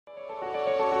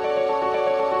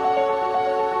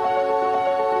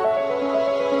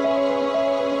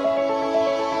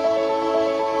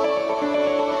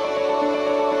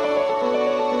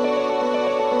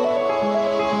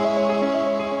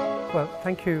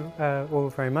Thank you all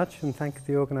very much, and thank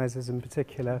the organisers in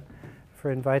particular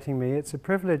for inviting me. It's a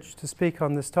privilege to speak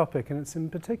on this topic, and it's in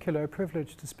particular a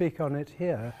privilege to speak on it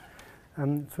here.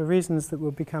 For reasons that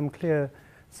will become clear,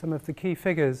 some of the key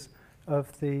figures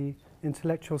of the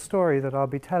intellectual story that I'll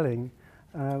be telling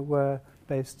were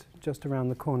based just around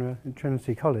the corner in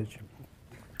Trinity College.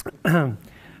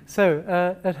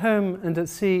 So, at home and at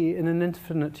sea in an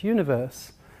infinite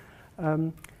universe,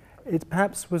 it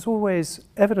perhaps was always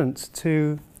evident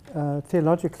to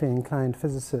theologically inclined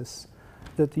physicists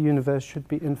that the universe should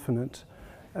be infinite.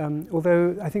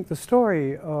 Although I think the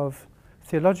story of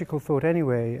theological thought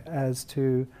anyway as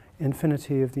to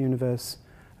infinity of the universe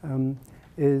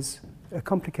is a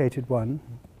complicated one.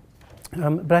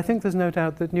 But I think there's no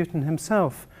doubt that Newton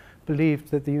himself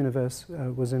believed that the universe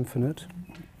was infinite.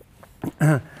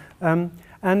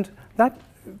 And that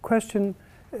question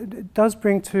does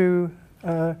bring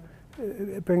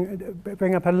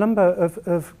up a number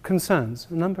of concerns,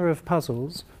 a number of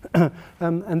puzzles.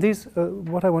 And these are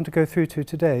what I want to go through to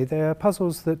today. They are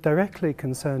puzzles that directly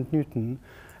concerned Newton,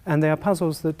 and they are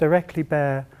puzzles that directly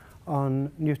bear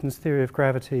on Newton's theory of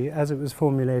gravity as it was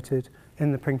formulated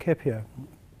in the Principia,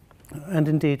 and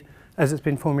indeed as it's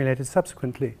been formulated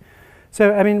subsequently.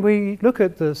 So, I mean, we look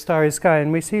at the starry sky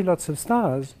and we see lots of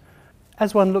stars.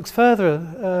 As one looks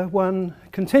further, one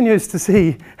continues to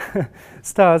see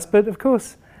stars, but of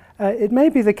course it may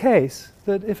be the case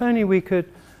that if only we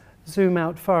could zoom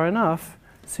out far enough,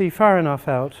 see far enough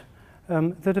out,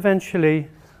 that eventually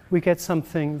we get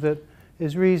something that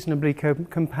is reasonably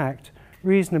compact,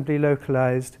 reasonably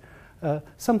localized,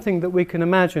 something that we can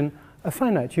imagine a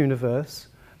finite universe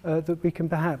that we can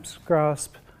perhaps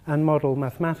grasp and model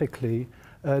mathematically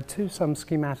to some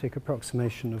schematic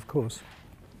approximation, of course.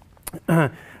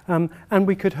 And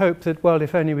we could hope that, well,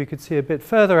 if only we could see a bit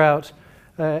further out,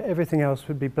 everything else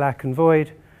would be black and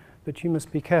void, but you must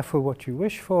be careful what you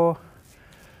wish for,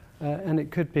 and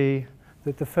it could be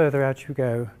that the further out you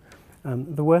go,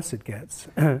 the worse it gets,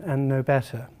 and no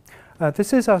better.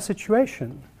 This is our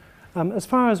situation. As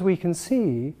far as we can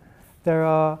see, there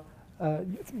are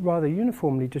rather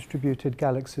uniformly distributed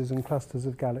galaxies and clusters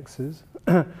of galaxies.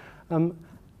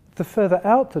 The further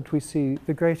out that we see,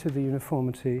 the greater the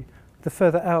uniformity. The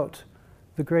further out,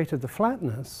 the greater the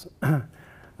flatness.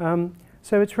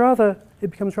 So it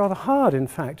becomes rather hard, in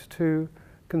fact, to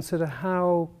consider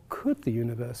how could the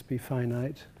universe be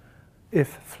finite if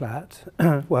flat.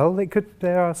 Well,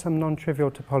 there are some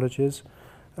non-trivial topologies.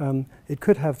 It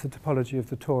could have the topology of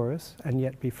the torus and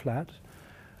yet be flat.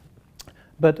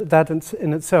 But that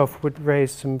in itself would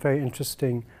raise some very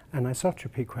interesting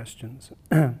anisotropy questions.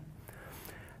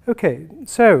 Okay,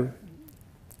 so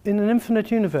in an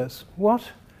infinite universe,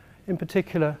 what in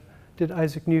particular did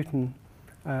Isaac Newton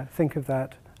think of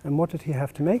that, and what did he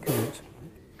have to make of it?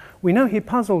 We know he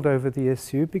puzzled over the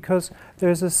issue because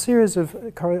there is a series of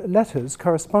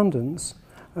correspondence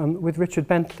with Richard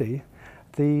Bentley,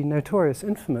 the notorious,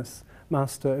 infamous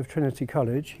master of Trinity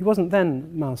College. He wasn't then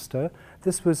master.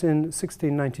 This was in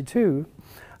 1692.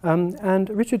 And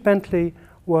Richard Bentley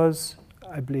was,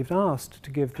 I believe, asked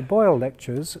to give the Boyle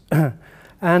lectures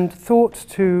and thought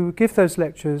to give those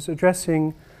lectures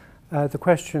addressing the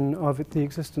question of the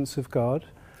existence of God,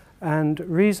 and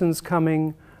reasons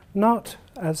coming not,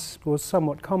 as was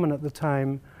somewhat common at the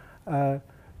time,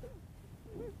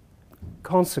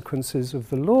 consequences of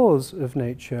the laws of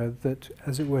nature that,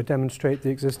 as it were, demonstrate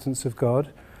the existence of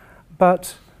God,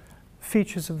 but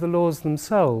features of the laws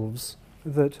themselves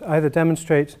that either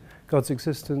demonstrate God's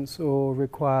existence or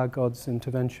require God's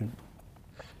intervention.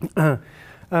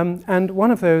 And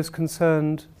one of those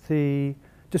concerned the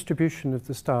distribution of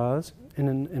the stars in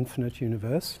an infinite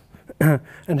universe.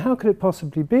 And how could it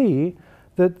possibly be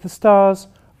that the stars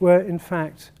were in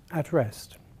fact at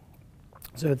rest?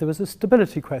 So there was a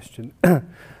stability question.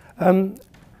 And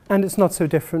it's not so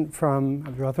different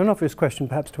from rather an obvious question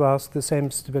perhaps to ask. The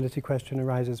same stability question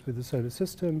arises with the solar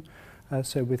system,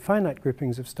 so with finite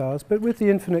groupings of stars. But with the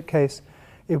infinite case,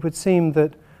 it would seem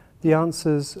that the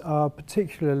answers are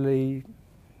particularly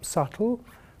subtle.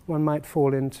 One might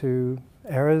fall into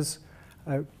errors.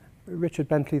 Richard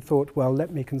Bentley thought, well, let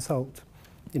me consult,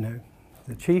 the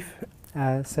chief.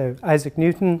 So Isaac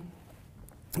Newton,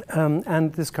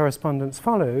 and this correspondence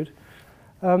followed.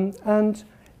 And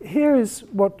here is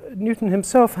what Newton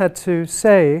himself had to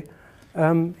say.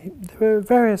 There were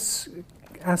various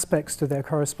aspects to their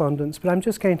correspondence, but I'm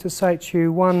just going to cite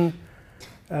you one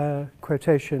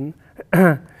quotation.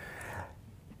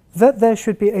 That there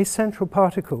should be a central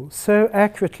particle so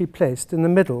accurately placed in the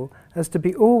middle as to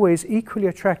be always equally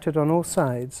attracted on all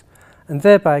sides, and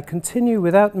thereby continue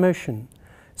without motion,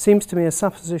 seems to me a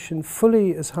supposition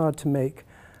fully as hard to make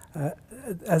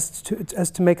as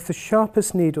to make the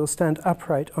sharpest needle stand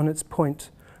upright on its point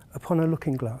upon a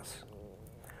looking glass.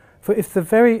 For if the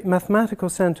very mathematical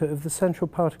centre of the central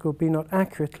particle be not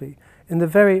accurately in the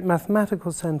very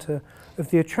mathematical centre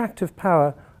of the attractive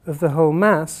power of the whole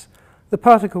mass, the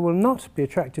particle will not be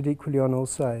attracted equally on all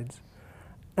sides.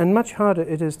 And much harder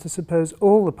it is to suppose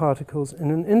all the particles in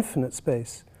an infinite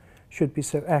space should be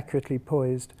so accurately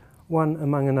poised, one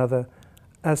among another,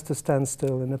 as to stand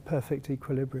still in a perfect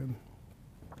equilibrium.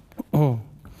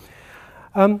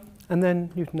 And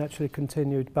then Newton actually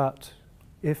continued, but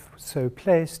if so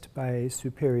placed by a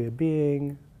superior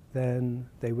being, then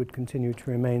they would continue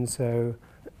to remain so,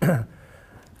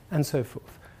 and so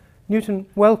forth. Newton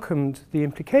welcomed the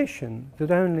implication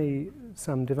that only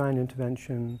some divine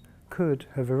intervention could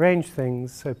have arranged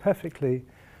things so perfectly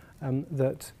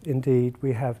that indeed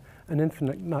we have an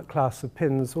infinite class of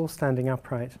pins all standing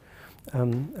upright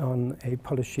on a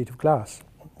polished sheet of glass.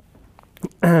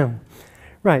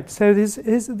 Right, so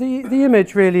the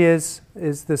image really is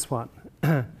this one.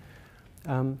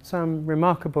 Some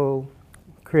remarkable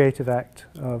creative act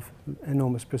of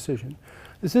enormous precision.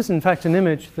 This is in fact an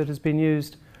image that has been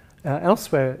used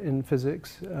elsewhere in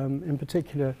physics, in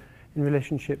particular in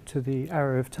relationship to the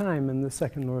arrow of time and the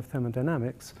second law of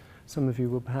thermodynamics. Some of you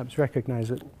will perhaps recognize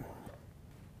it.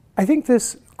 I think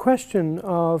this question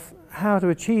of how to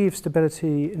achieve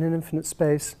stability in an infinite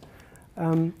space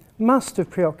must have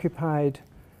preoccupied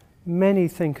many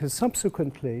thinkers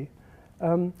subsequently,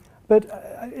 but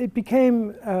it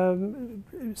became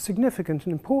significant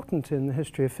and important in the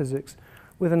history of physics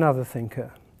with another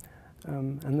thinker,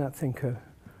 and that thinker,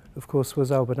 of course,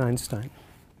 was Albert Einstein.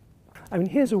 I mean,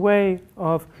 here's a way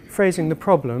of phrasing the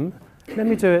problem. Let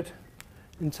me do it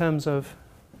in terms of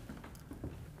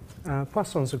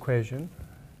Poisson's equation.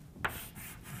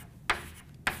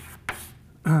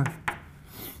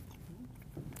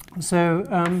 So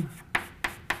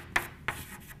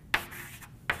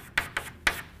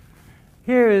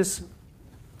here is,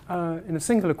 in a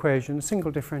single equation, a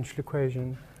single differential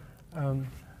equation,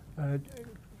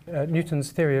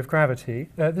 Newton's theory of gravity.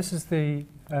 This is the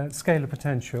scalar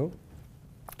potential.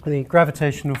 The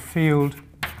gravitational field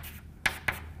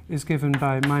is given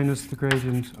by minus the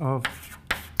gradient of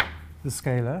the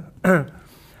scalar.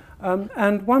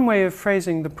 And one way of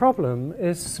phrasing the problem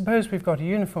is, suppose we've got a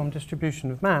uniform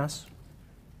distribution of mass.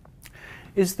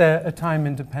 Is there a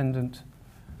time-independent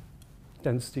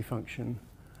density function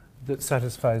that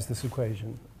satisfies this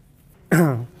equation?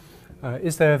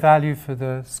 Is there a value for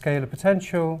the scalar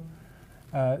potential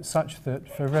such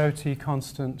that for rho t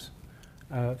constant,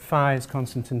 phi is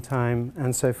constant in time,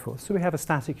 and so forth? So we have a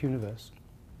static universe.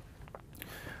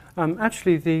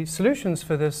 Actually, the solutions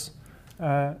for this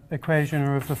equation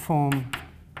are of the form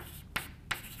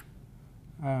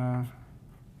and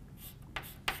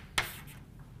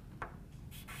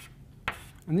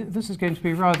this is going to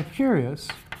be rather curious.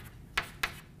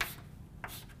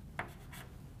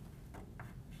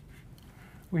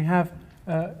 We have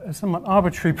a somewhat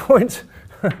arbitrary point,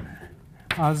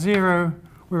 R0.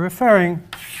 We're referring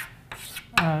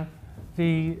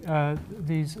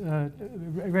these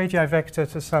radii vector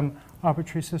to some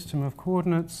arbitrary system of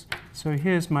coordinates. So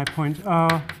here's my point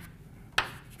R,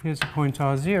 here's a point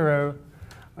R0,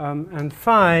 and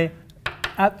phi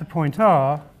at the point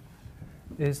R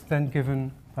is then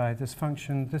given by this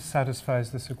function. This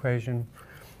satisfies this equation.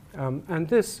 And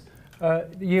this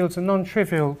yields a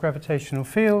non-trivial gravitational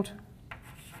field.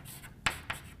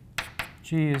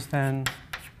 G is then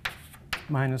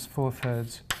minus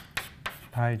 4/3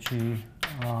 pi g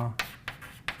r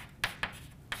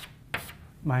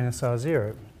minus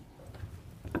R0.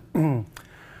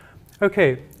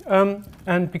 Okay,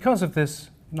 and because of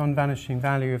this non-vanishing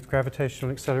value of the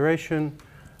gravitational acceleration,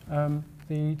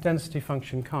 the density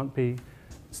function can't be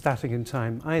static in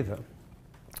time either.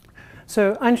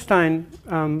 So Einstein,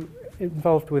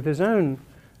 involved with his own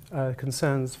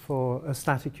concerns for a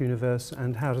static universe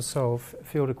and how to solve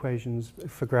field equations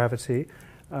for gravity,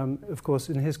 of course,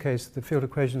 in his case, the field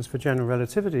equations for general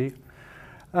relativity,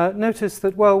 noticed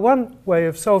that, well, one way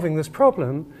of solving this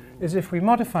problem is if we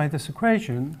modify this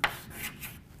equation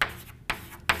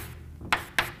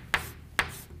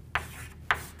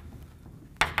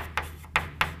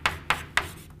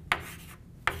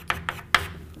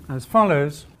as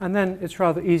follows, and then it's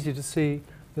rather easy to see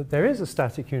that there is a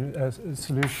static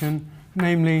solution,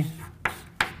 namely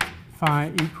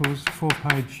phi equals 4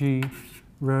 pi g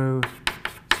rho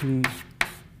t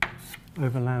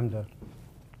over lambda.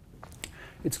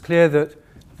 It's clear that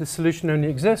the solution only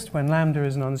exists when lambda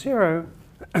is non-zero,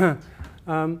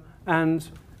 and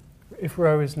if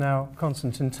rho is now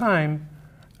constant in time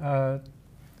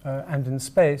and in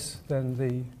space, then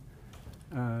the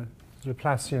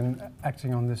Laplacian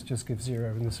acting on this just gives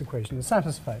 0 and this equation is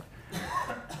satisfied.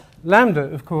 Lambda,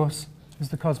 of course, is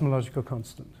the cosmological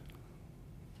constant.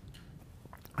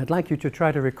 I'd like you to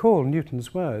try to recall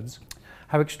Newton's words,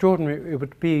 how extraordinary it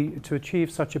would be to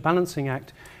achieve such a balancing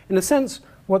act. In a sense,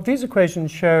 what these equations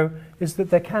show is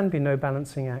that there can be no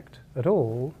balancing act at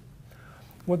all.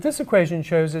 What this equation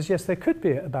shows is, yes, there could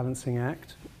be a balancing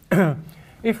act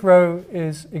if rho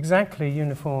is exactly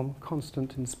uniform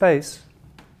constant in space,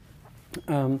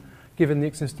 given the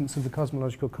existence of the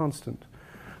cosmological constant.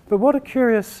 But what a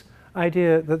curious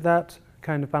idea that that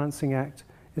kind of balancing act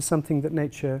is something that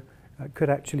nature could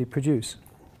actually produce.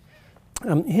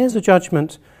 Here's a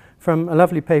judgment from a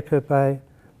lovely paper by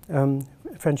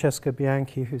Francesca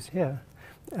Bianchi, who's here,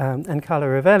 and Carlo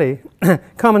Rovelli,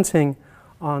 commenting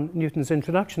on Newton's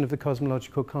introduction of the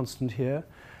cosmological constant here.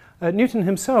 Newton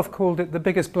himself called it the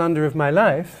biggest blunder of my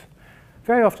life.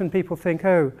 Very often people think,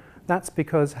 oh, that's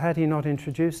because had he not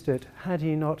introduced it,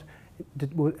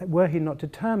 were he not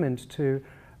determined to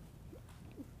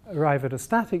arrive at a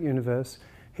static universe,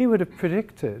 he would have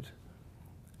predicted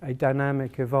a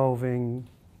dynamic, evolving,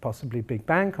 possibly Big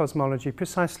Bang cosmology,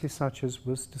 precisely such as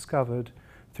was discovered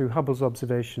through Hubble's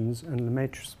observations and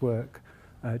Lemaitre's work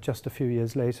just a few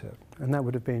years later. And that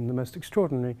would have been the most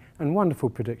extraordinary and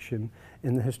wonderful prediction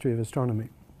in the history of astronomy.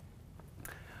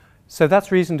 So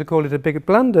that's reason to call it a big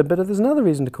blunder, but if there's another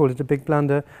reason to call it a big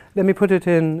blunder, let me put it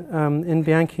in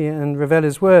Bianchi and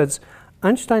Rovelli's words.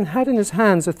 Einstein had in his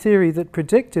hands a theory that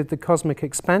predicted the cosmic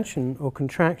expansion or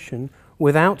contraction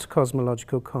without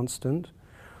cosmological constant,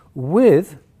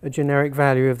 with a generic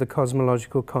value of the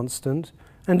cosmological constant,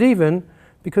 and even,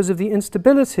 because of the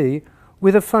instability,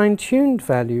 with a fine-tuned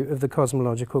value of the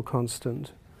cosmological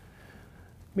constant.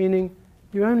 Meaning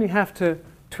you only have to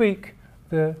tweak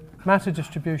the matter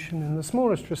distribution in the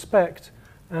smallest respect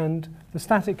and the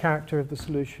static character of the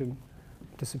solution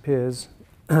disappears.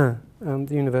 The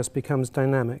universe becomes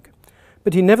dynamic.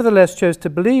 But he nevertheless chose to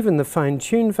believe in the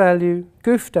fine-tuned value,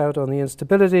 goofed out on the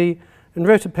instability, and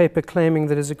wrote a paper claiming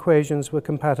that his equations were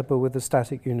compatible with the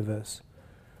static universe.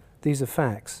 These are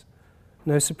facts.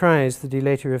 No surprise that he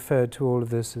later referred to all of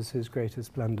this as his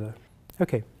greatest blunder.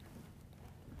 Okay.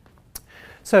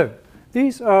 So,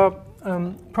 these are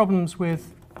problems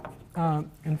with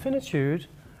infinitude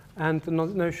and the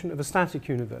notion of a static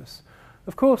universe.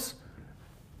 Of course,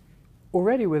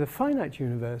 already with a finite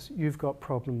universe, you've got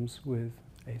problems with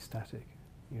a static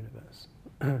universe.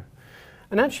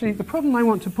 And actually, the problem I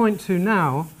want to point to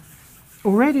now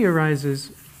already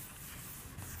arises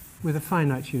with a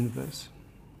finite universe.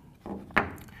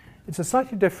 It's a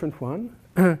slightly different one,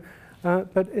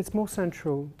 but it's more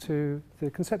central to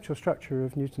the conceptual structure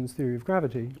of Newton's theory of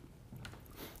gravity.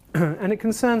 And it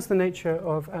concerns the nature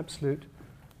of absolute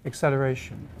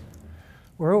acceleration.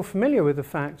 We're all familiar with the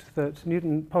fact that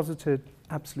Newton posited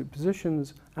absolute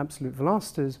positions, absolute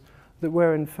velocities, that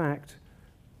were in fact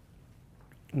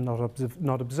not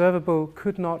observable,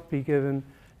 could not be given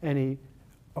any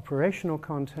operational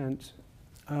content,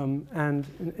 and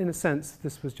in a sense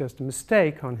this was just a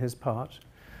mistake on his part.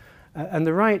 And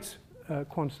the right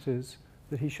quantities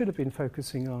that he should have been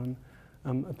focusing on,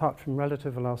 apart from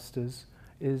relative velocities,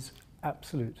 is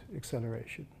absolute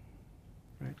acceleration.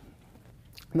 Right?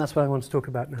 And that's what I want to talk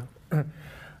about now.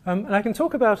 And I can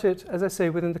talk about it, as I say,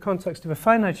 within the context of a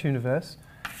finite universe.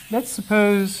 Let's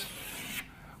suppose,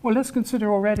 well, let's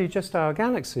consider already just our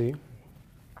galaxy.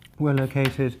 We're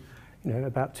located,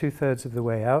 about 2/3 of the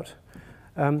way out.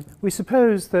 We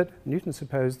suppose that, Newton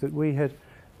supposed that we had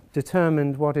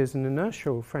determined what is an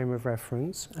inertial frame of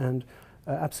reference, and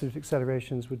absolute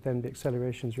accelerations would then be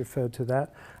accelerations referred to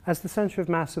that, as the center of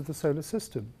mass of the solar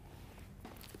system.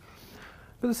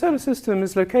 But the solar system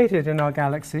is located in our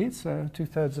galaxy. It's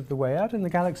 2/3 of the way out, and the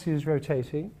galaxy is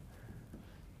rotating.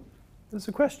 There's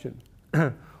a question.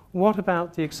 What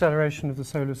about the acceleration of the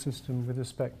solar system with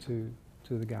respect to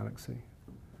the galaxy?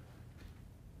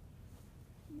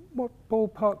 What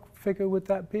ballpark figure would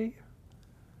that be?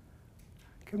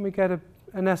 Can we get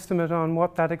an estimate on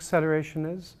what that acceleration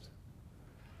is?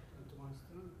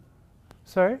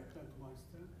 Sorry?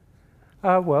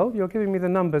 Well, you're giving me the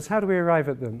numbers. How do we arrive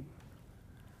at them?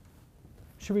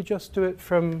 Should we just do it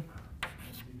from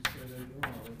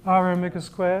r omega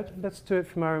squared? Let's do it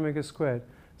from r omega squared.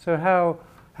 So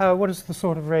what is the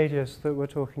sort of radius that we're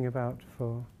talking about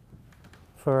for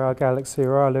our galaxy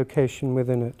or our location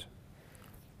within it?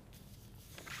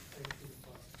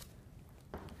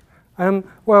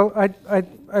 Well,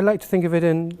 I like to think of it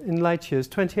in light years.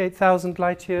 28,000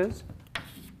 light years.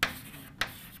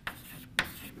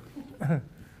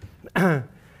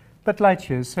 but light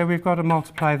years. So we've got to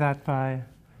multiply that by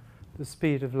the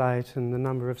speed of light and the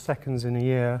number of seconds in a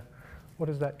year. What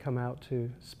does that come out to?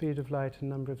 Speed of light and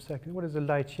number of seconds. What is a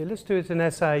light year? Let's do it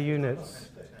in SI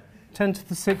units. 10 to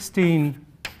the 16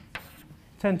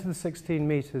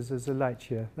 meters is a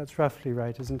light year. That's roughly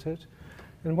right, isn't it?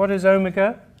 And what is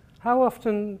omega? How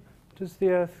often does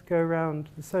the Earth go around,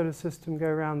 the solar system go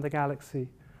around the galaxy?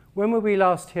 When were we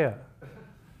last here?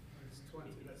 It's 20,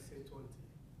 let's say 20.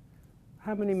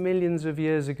 How many millions of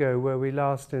years ago were we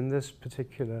last in this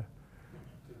particular?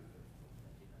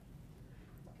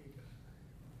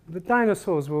 The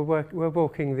dinosaurs were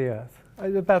walking the Earth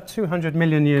about 200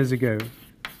 million years ago.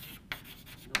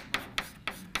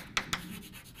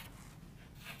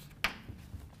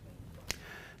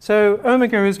 So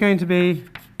omega is going to be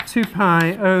 2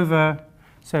 pi over,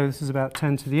 so this is about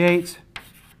 10 to the 8.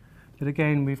 But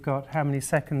again, we've got how many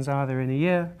seconds are there in a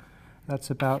year? That's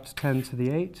about 10 to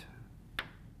the 8.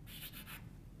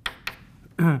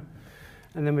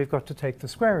 And then we've got to take the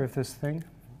square of this thing.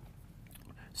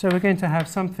 So we're going to have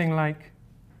something like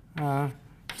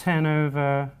 10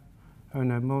 over, oh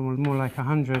no, more like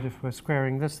 100 if we're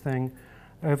squaring this thing,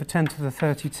 over 10 to the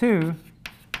 32.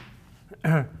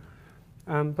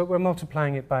 But we're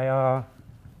multiplying it by r,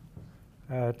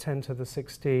 10 to the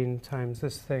 16 times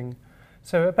this thing.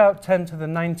 So about 10 to the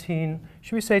 19,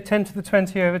 should we say 10 to the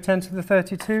 20 over 10 to the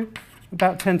 32?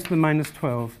 About 10 to the minus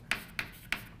 12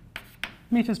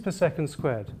 meters per second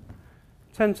squared.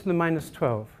 10 to the minus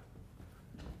 12.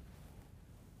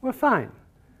 We're fine.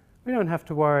 We don't have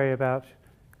to worry about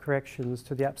corrections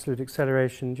to the absolute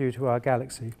acceleration due to our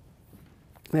galaxy.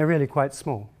 They're really quite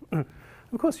small. Of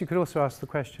course, you could also ask the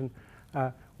question,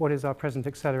 what is our present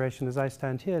acceleration as I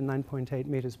stand here? 9.8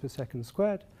 meters per second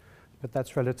squared. But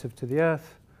that's relative to the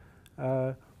Earth.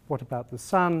 What about the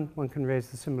Sun? One can raise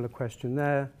the similar question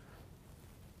there.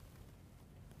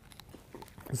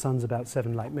 The Sun's about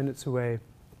 7 light minutes away.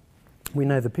 We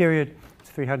know the period. It's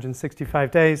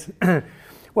 365 days.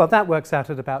 Well, that works out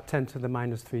at about 10 to the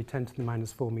minus 3, 10 to the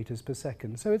minus 4 meters per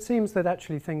second. So it seems that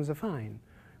actually things are fine.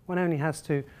 One only has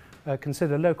to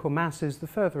consider local masses. The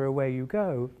further away you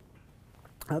go,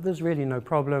 there's really no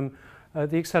problem.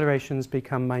 The accelerations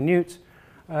become minute.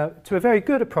 To a very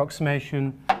good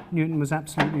approximation, Newton was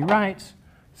absolutely right.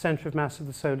 The center of mass of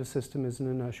the solar system is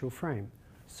an inertial frame.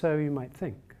 So you might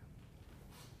think.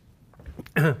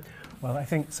 Well, I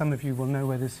think some of you will know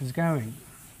where this is going.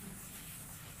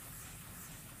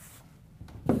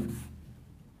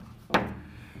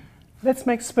 Let's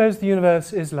suppose the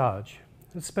universe is large.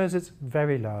 Let's suppose it's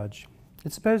very large.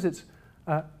 Let's suppose it's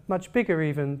much bigger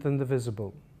even than the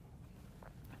visible.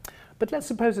 But let's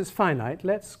suppose it's finite.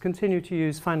 Let's continue to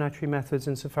use finitary methods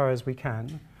insofar as we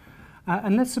can.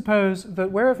 And let's suppose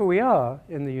that wherever we are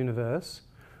in the universe,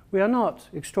 we are not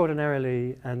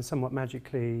extraordinarily and somewhat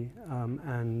magically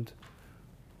and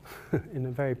in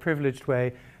a very privileged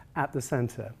way at the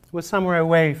center. We're somewhere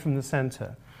away from the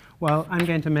center. Well, I'm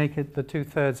going to make it the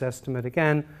 2/3 estimate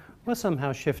again. We're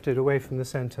somehow shifted away from the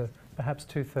center, perhaps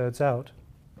 2/3 out.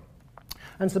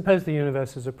 And suppose the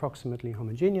universe is approximately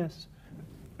homogeneous.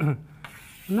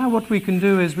 Now what we can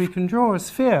do is we can draw a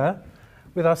sphere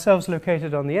with ourselves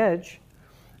located on the edge,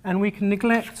 and we can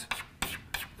neglect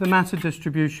the matter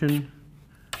distribution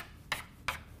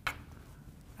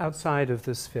outside of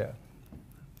the sphere.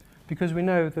 Because we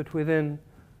know that within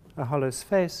a hollow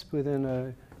space, within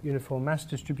a uniform mass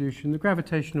distribution, the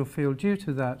gravitational field due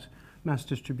to that mass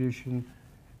distribution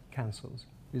cancels,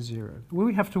 is 0. What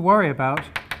we have to worry about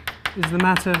is the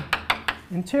matter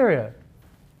interior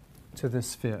to this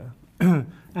sphere.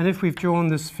 And if we've drawn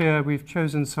the sphere, we've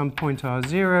chosen some point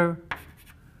r0.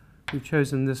 We've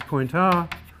chosen this point r,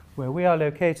 where we are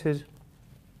located.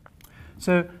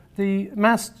 So the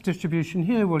mass distribution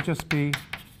here will just be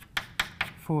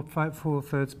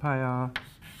 4/3 pi r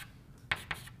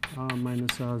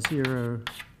minus r0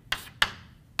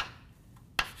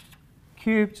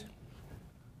 cubed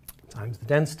times the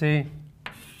density.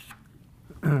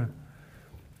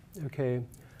 Okay.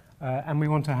 And we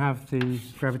want to have the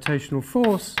gravitational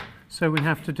force, so we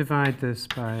have to divide this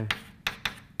by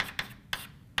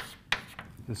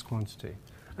this quantity.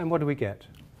 And what do we get?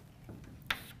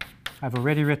 I've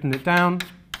already written it down.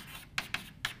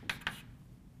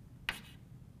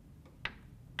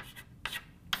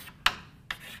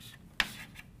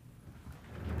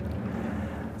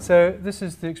 So this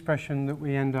is the expression that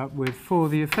we end up with for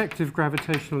the effective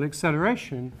gravitational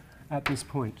acceleration at this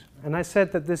point. And I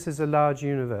said that this is a large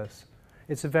universe.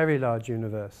 It's a very large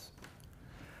universe.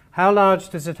 How large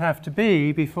does it have to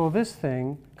be before this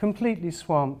thing completely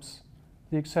swamps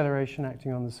the acceleration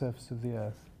acting on the surface of the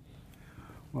Earth?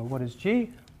 Well, what is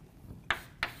g?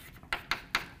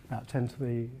 about 10 to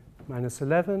the minus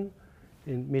 11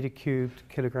 in meter cubed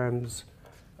kilograms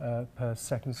per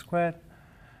second squared.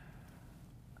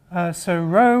 So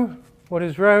rho, what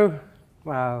is rho?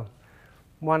 Well,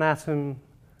 one atom,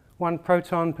 one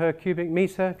proton per cubic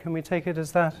meter. Can we take it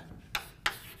as that?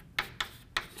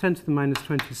 10 to the minus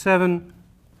 27.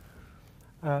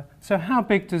 So how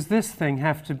big does this thing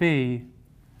have to be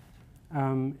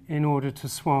in order to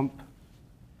swamp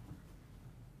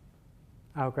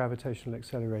our gravitational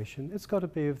acceleration? It's got to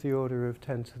be of the order of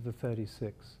 10 to the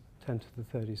 36, 10 to the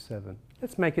 37.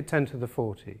 Let's make it 10 to the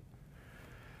 40.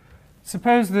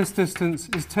 Suppose this distance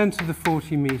is 10 to the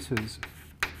 40 meters.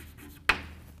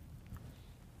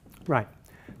 Right.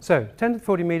 So 10 to the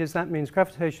 40 meters, that means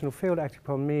gravitational field acting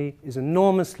upon me is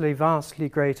enormously, vastly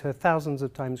greater, thousands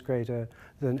of times greater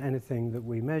than anything that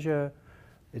we measure.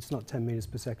 It's not 10 meters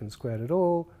per second squared at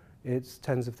all. It's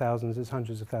tens of thousands, it's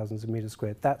hundreds of thousands of meters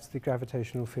squared. That's the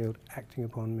gravitational field acting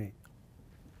upon me.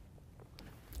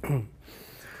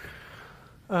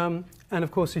 And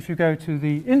of course, if you go to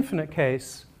the infinite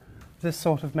case, this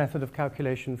sort of method of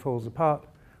calculation falls apart.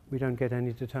 We don't get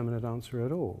any determinate answer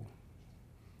at all.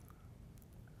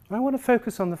 I want to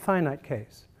focus on the finite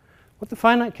case. What the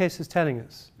finite case is telling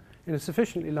us in a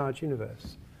sufficiently large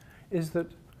universe is that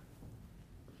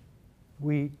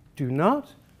we do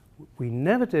not, we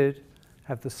never did,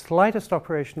 have the slightest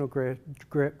operational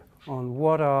grip on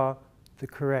what are the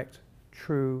correct,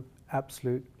 true,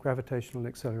 absolute gravitational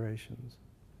accelerations.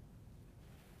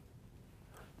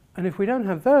 And if we don't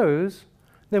have those,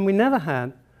 then we never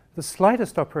had the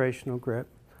slightest operational grip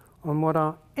on what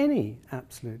are any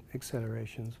absolute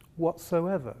accelerations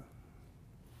whatsoever.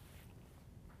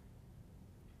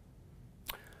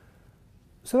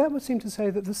 So that would seem to say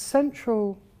that the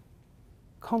central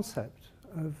concept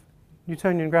of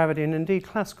Newtonian gravity, and indeed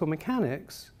classical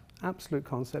mechanics, absolute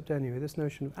concept anyway, this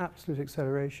notion of absolute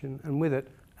acceleration and with it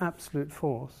absolute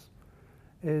force,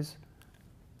 is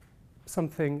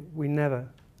something we never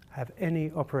have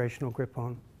any operational grip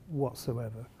on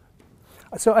whatsoever.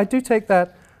 So I do take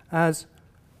that as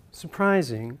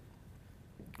surprising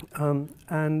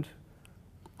and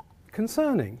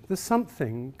concerning. There's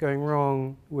something going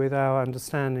wrong with our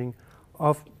understanding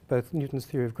of both Newton's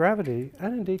theory of gravity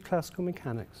and indeed classical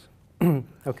mechanics.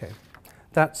 Okay,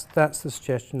 that's the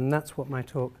suggestion, and that's what my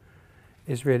talk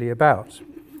is really about.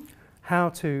 How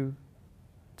to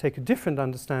take a different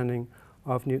understanding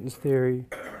of Newton's theory,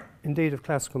 indeed of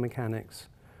classical mechanics,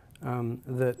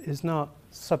 that is not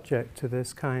subject to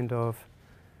this kind of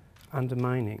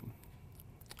undermining.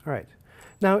 All right.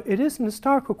 Now, it is an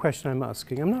historical question I'm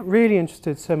asking. I'm not really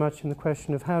interested so much in the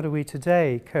question of how do we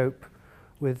today cope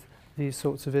with these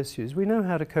sorts of issues. We know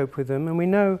how to cope with them, and we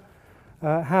know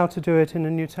how to do it in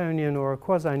a Newtonian or a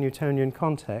quasi-Newtonian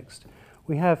context.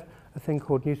 We have a thing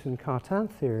called Newton-Cartan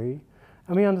theory,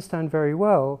 and we understand very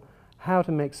well how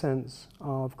to make sense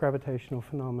of gravitational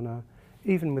phenomena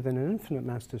even within an infinite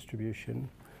mass distribution,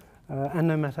 and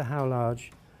no matter how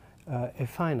large a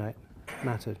finite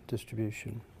matter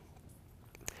distribution.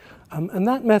 And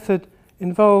that method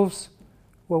involves,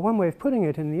 well, one way of putting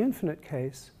it in the infinite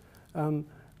case,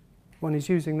 one is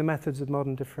using the methods of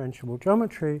modern differentiable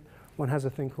geometry. One has a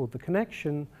thing called the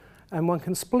connection, and one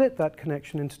can split that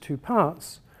connection into two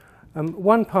parts.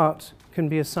 One part can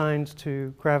be assigned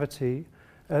to gravity.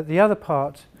 The other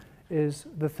part is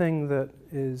the thing that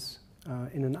is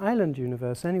in an island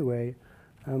universe anyway.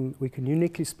 We can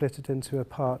uniquely split it into a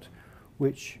part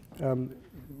which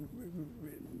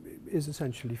is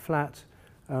essentially flat,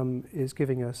 is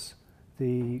giving us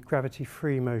the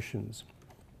gravity-free motions.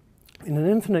 In an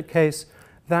infinite case,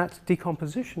 that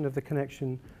decomposition of the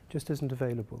connection just isn't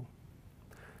available.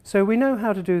 So we know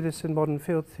how to do this in modern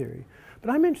field theory.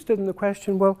 But I'm interested in the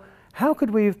question, well, how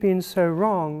could we have been so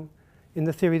wrong in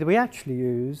the theory that we actually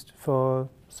used for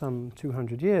some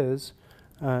 200 years,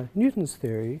 Newton's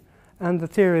theory, and the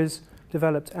theories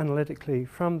developed analytically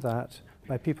from that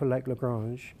by people like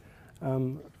Lagrange,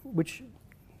 which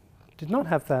did not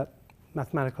have that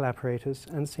mathematical apparatus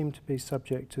and seemed to be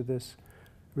subject to this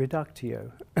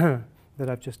reductio that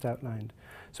I've just outlined.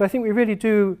 So I think we really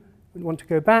do want to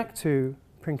go back to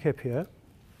Principia.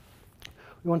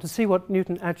 We want to see what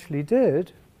Newton actually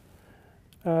did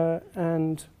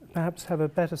and perhaps have a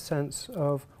better sense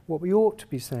of what we ought to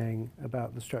be saying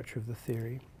about the structure of the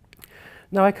theory.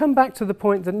 Now I come back to the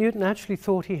point that Newton actually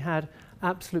thought he had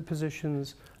absolute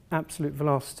positions, absolute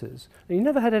velocities. Now, he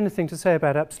never had anything to say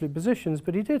about absolute positions,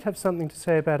 but he did have something to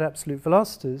say about absolute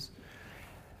velocities.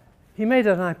 He made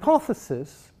an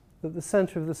hypothesis that the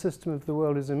center of the system of the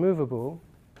world is immovable.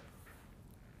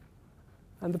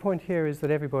 And the point here is that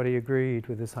everybody agreed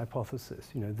with this hypothesis.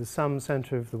 You know, there's some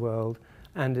center of the world,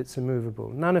 and it's immovable.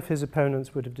 None of his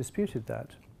opponents would have disputed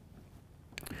that.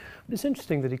 But it's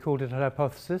interesting that he called it a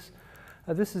hypothesis.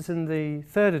 This is in the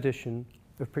third edition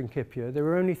of Principia. There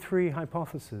were only 3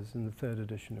 hypotheses in the third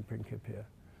edition of Principia,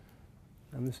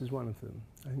 and this is one of them.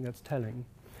 I think that's telling.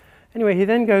 Anyway, he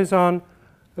then goes on,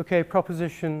 okay,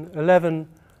 proposition 11,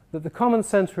 that the common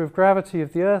center of gravity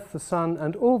of the Earth, the Sun,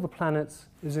 and all the planets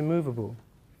is immovable.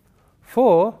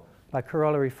 For, by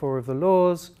corollary 4 of the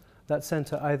laws, that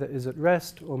center either is at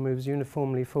rest or moves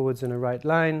uniformly forwards in a right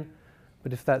line,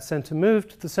 but if that center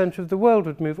moved, the center of the world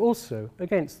would move also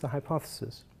against the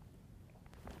hypothesis.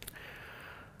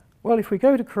 Well, if we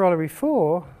go to corollary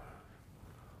 4,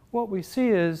 what we see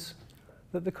is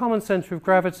that the common center of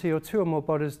gravity or 2 or more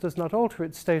bodies does not alter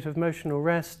its state of motion or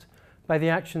rest by the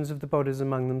actions of the bodies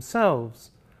among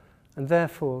themselves, and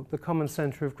therefore the common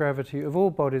center of gravity of all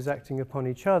bodies acting upon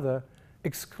each other,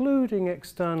 excluding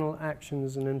external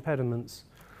actions and impediments,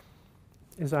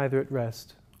 is either at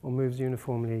rest or moves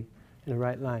uniformly in a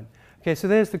right line. Okay, so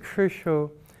there's the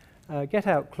crucial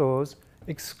get-out clause,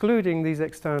 excluding these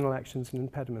external actions and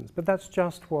impediments. But that's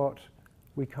just what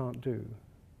we can't do.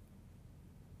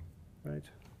 Right?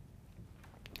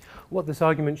 What this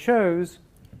argument shows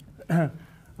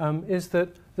is that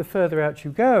the further out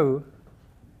you go,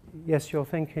 yes, you're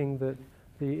thinking that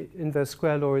the inverse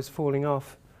square law is falling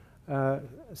off,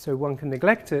 so one can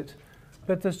neglect it,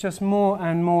 but there's just more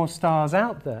and more stars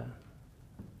out there.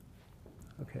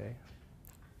 Okay,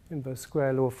 inverse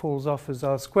square law falls off as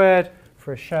r squared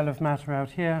for a shell of matter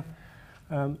out here,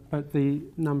 but the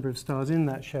number of stars in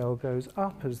that shell goes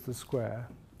up as the square,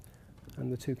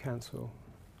 and the 2 cancel.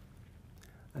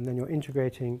 And then you're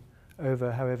integrating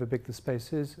over however big the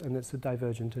space is, and it's a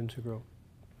divergent integral.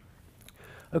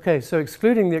 Okay, so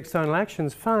excluding the external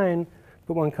actions, fine,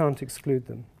 but one can't exclude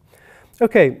them.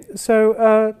 Okay,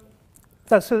 so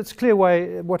it's clear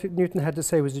why what Newton had to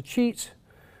say was a cheat.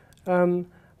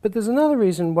 But there's another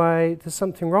reason why there's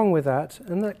something wrong with that,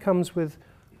 and that comes with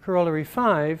corollary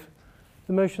 5.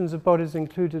 The motions of bodies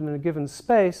included in a given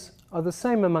space are the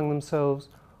same among themselves,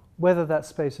 whether that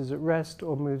space is at rest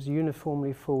or moves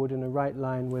uniformly forward in a right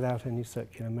line without any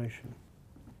circular motion.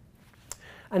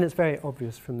 And it's very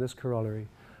obvious from this corollary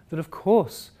that, of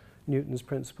course, Newton's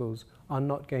principles are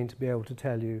not going to be able to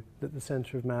tell you that the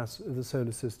center of mass of the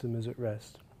solar system is at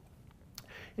rest.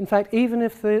 In fact, even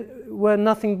if there were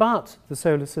nothing but the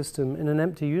solar system in an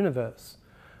empty universe,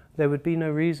 there would be no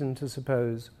reason to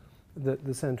suppose that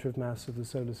the center of mass of the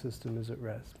solar system is at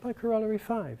rest by corollary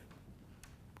 5.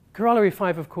 Corollary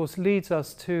 5, of course, leads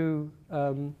us to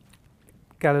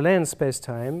Galilean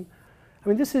space-time. I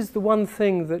mean, this is the one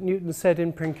thing that Newton said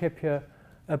in Principia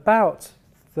about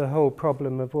the whole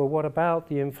problem of, well, what about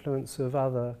the influence of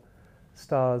other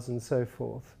stars and so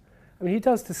forth? I mean, he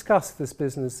does discuss this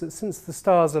business, that since the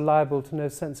stars are liable to no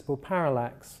sensible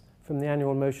parallax from the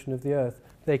annual motion of the Earth,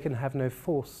 they can have no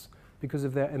force because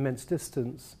of their immense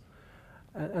distance.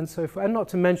 And so forth. And not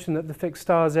to mention that the fixed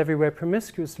stars everywhere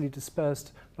promiscuously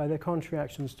dispersed by their contrary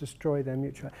actions destroy their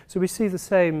mutual. So we see the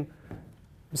same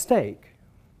mistake.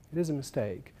 It is a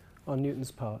mistake on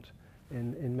Newton's part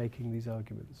in making these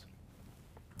arguments.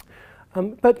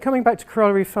 But coming back to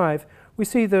corollary 5, we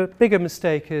see the bigger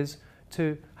mistake is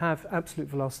to have absolute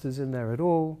velocities in there at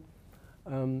all.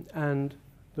 And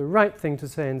the right thing to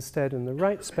say instead, in the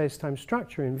right space-time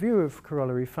structure in view of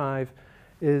corollary 5,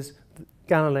 is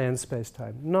Galilean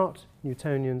space-time, not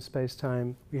Newtonian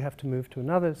space-time. We have to move to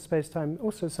another space-time,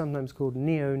 also sometimes called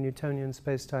neo-Newtonian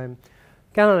space-time.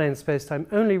 Galilean space-time,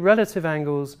 only relative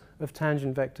angles of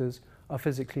tangent vectors are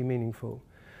physically meaningful.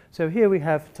 So here we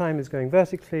have time is going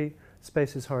vertically,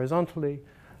 space is horizontally.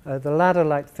 The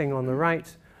ladder-like thing on the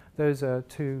right, those are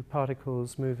 2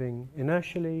 particles moving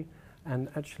inertially and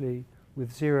actually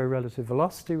with 0 relative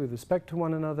velocity with respect to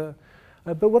one another.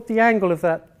 But what the angle of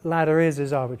that ladder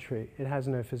is arbitrary. It has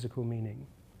no physical meaning.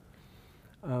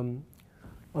 On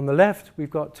the left,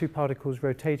 we've got 2 particles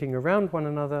rotating around one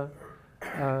another.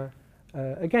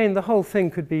 Again, the whole thing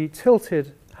could be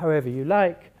tilted however you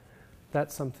like.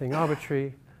 That's something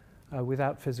arbitrary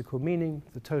without physical meaning.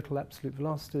 The total absolute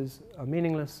velocities are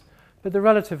meaningless, but the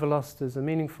relative velocities are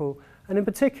meaningful. And in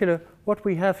particular, what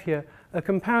we have here are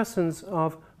comparisons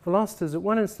of velocities at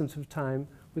one instant of time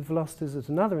with velocities at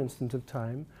another instant of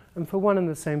time, and for one and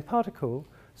the same particle.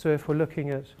 So if we're looking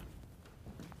at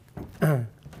got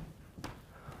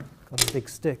a big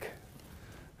stick.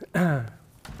 So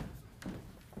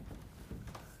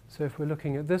if we're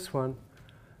looking at this one,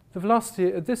 the velocity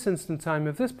at this instant time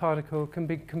of this particle can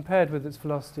be compared with its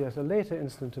velocity at a later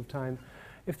instant of time.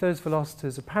 If those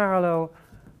velocities are parallel,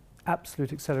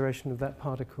 absolute acceleration of that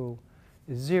particle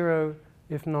is 0.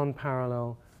 If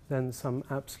non-parallel, than some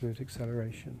absolute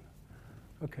acceleration.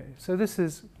 Okay, so this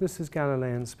is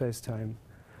Galilean space-time.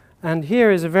 And here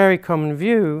is a very common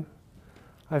view.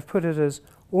 I've put it as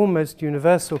almost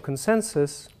universal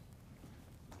consensus.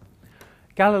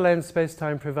 Galilean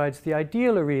space-time provides the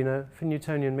ideal arena for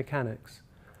Newtonian mechanics.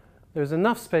 There is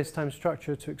enough space-time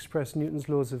structure to express Newton's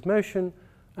laws of motion,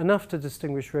 enough to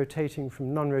distinguish rotating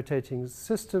from non-rotating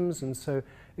systems, and so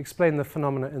explain the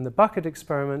phenomena in the bucket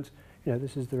experiment. You know,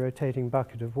 this is the rotating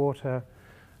bucket of water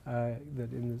that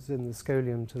is in the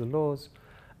scolium to the laws.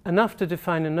 Enough to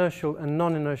define inertial and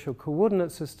non-inertial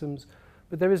coordinate systems,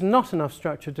 but there is not enough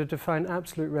structure to define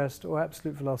absolute rest or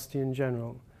absolute velocity in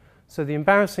general. So the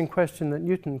embarrassing question that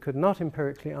Newton could not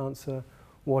empirically answer,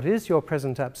 what is your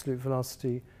present absolute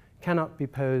velocity, cannot be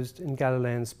posed in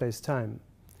Galilean space-time.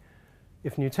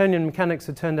 If Newtonian mechanics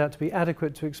had turned out to be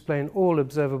adequate to explain all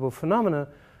observable phenomena,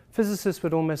 physicists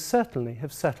would almost certainly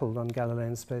have settled on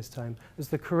Galilean space-time as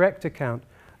the correct account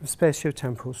of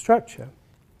spatiotemporal structure.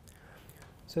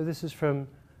 So this is from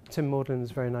Tim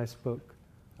Maudlin's very nice book,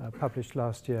 published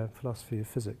last year, Philosophy of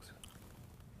Physics.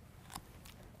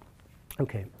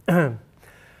 Okay.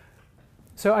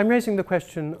 So I'm raising the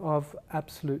question of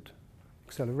absolute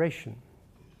acceleration,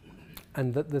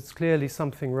 and that there's clearly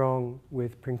something wrong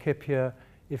with Principia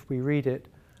if we read it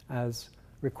as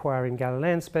requiring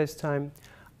Galilean space-time.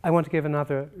 I want to give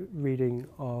another reading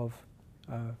of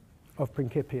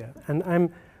Principia, and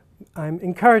I'm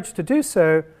encouraged to do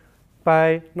so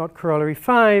by not Corollary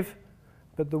 5,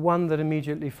 but the one that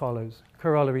immediately follows,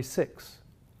 Corollary 6.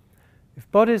 If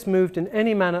bodies moved in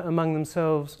any manner among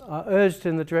themselves are urged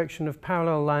in the direction of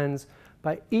parallel lines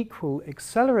by equal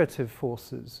accelerative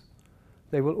forces,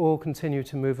 they will all continue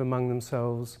to move among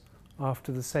themselves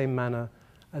after the same manner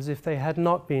as if they had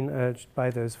not been urged by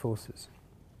those forces.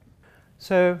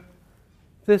 So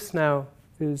this now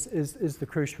is the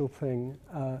crucial thing.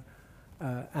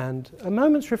 And a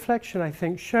moment's reflection, I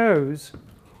think, shows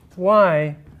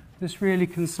why this really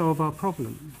can solve our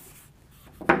problem.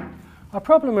 Our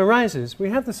problem arises. We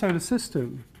have the solar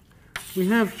system. We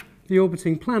have the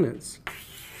orbiting planets.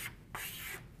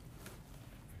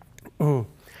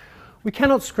 We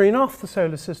cannot screen off the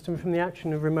solar system from the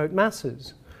action of remote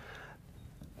masses.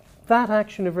 That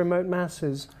action of remote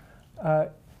masses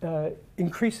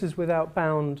increases without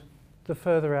bound the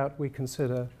further out we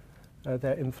consider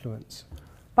their influence.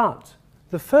 But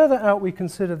the further out we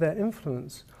consider their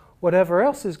influence, whatever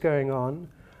else is going on,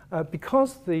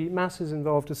 because the masses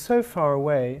involved are so far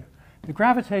away, the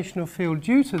gravitational field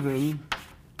due to them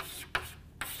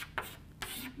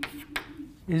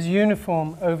is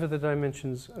uniform over the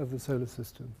dimensions of the solar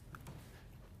system.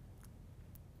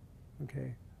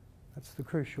 Okay, that's the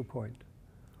crucial point.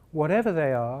 Whatever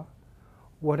they are,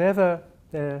 whatever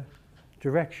their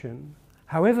direction,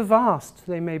 however vast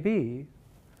they may be,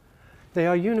 they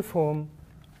are uniform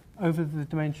over the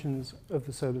dimensions of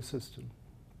the solar system.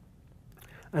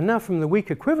 And now from the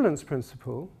weak equivalence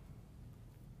principle,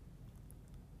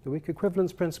 the weak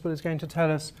equivalence principle is going to tell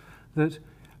us that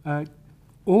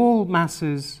all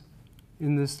masses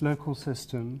in this local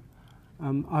system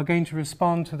are going to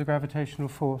respond to the gravitational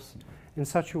force in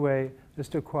such a way as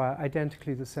to acquire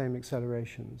identically the same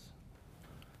accelerations.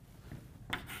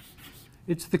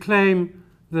 It's the claim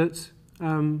that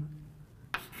ma,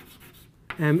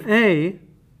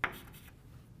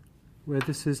 where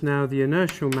this is now the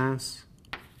inertial mass,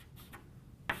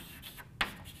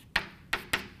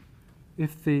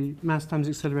 if the mass times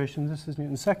acceleration, this is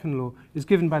Newton's second law, is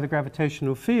given by the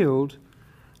gravitational field,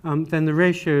 then the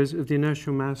ratios of the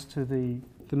inertial mass to the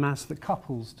mass that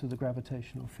couples to the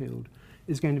gravitational field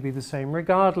is going to be the same,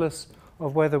 regardless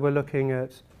of whether we're looking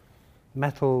at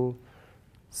metal,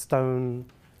 stone,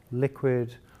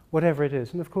 liquid, whatever it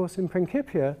is. And of course, in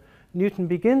Principia, Newton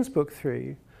begins Book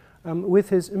 3 with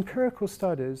his empirical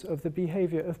studies of the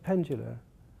behavior of pendula,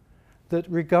 that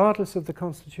regardless of the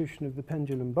constitution of the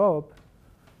pendulum bob,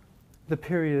 the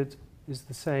period is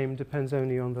the same, depends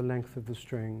only on the length of the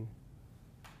string.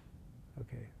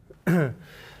 Okay.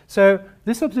 So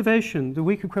this observation, the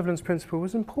weak equivalence principle,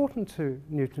 was important to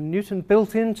Newton. Newton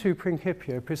built into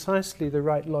Principia precisely the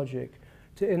right logic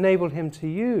to enable him to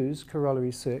use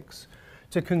Corollary 6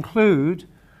 to conclude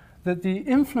that the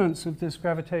influence of this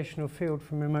gravitational field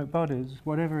from remote bodies,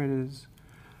 whatever it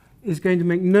is going to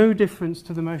make no difference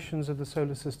to the motions of the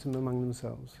solar system among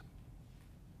themselves.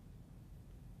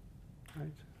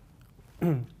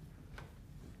 Right?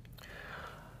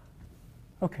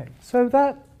 Okay, so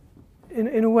that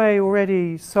in a way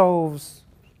already solves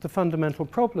the fundamental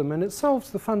problem, and it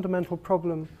solves the fundamental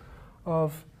problem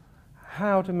of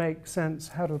how to make sense,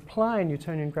 how to apply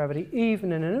Newtonian gravity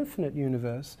even in an infinite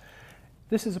universe.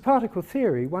 this is a particle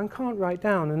theory. One can't write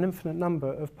down an infinite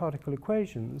number of particle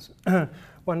equations.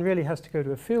 One really has to go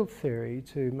to a field theory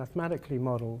to mathematically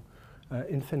model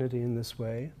infinity in this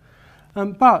way.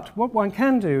 But what one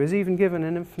can do is, even given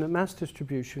an infinite mass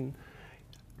distribution,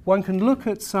 one can look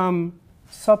at some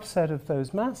subset of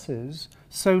those masses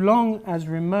so long as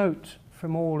remote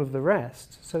from all of the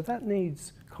rest. So that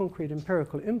needs concrete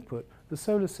empirical input. The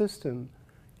solar system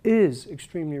is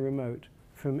extremely remote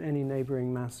from any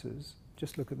neighboring masses.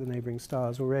 Just look at the neighboring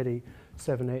stars, already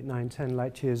 7, 8, 9, 10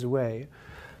 light years away.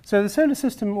 So the solar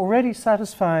system already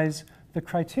satisfies the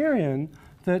criterion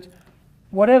that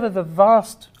whatever the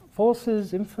vast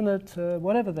forces, infinite,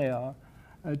 whatever they are,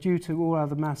 due to all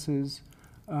other masses,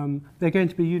 they're going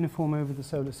to be uniform over the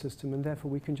solar system, and therefore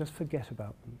we can just forget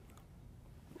about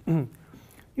them.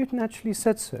 Newton actually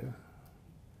said so.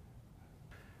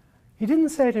 He didn't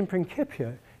say it in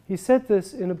Principia. He said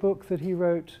this in a book that he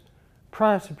wrote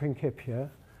prior to Principia,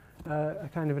 a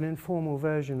kind of an informal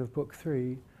version of Book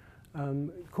 3,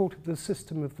 called The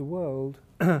System of the World,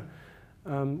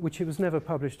 which it was never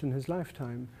published in his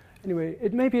lifetime. Anyway,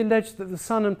 it may be alleged that the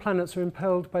sun and planets are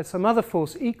impelled by some other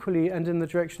force equally and in the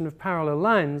direction of parallel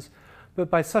lines, but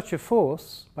by such a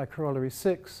force, by corollary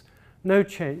 6, no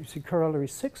change, see corollary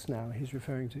 6 now he's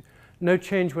referring to, no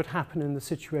change would happen in the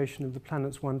situation of the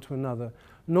planets one to another,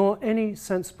 nor any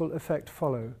sensible effect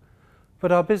follow.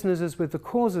 But our business is with the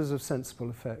causes of sensible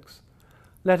effects.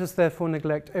 Let us therefore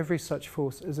neglect every such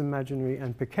force as imaginary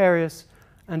and precarious,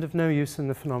 and of no use in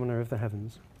the phenomena of the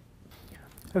heavens.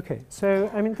 Okay,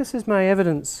 so I mean this is my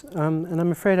evidence, and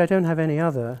I'm afraid I don't have any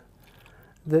other,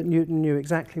 that Newton knew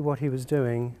exactly what he was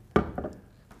doing,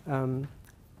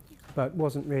 but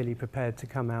wasn't really prepared to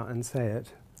come out and say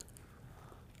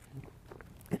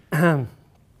it.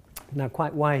 Now,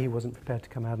 quite why he wasn't prepared to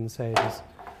come out and say it is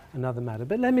another matter.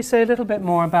 But let me say a little bit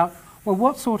more about, well,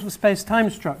 what sort of space-time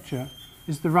structure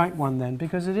is the right one then,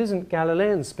 because it isn't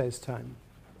Galilean space-time,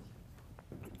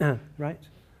 right?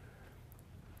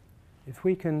 If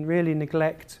we can really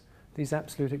neglect these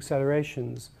absolute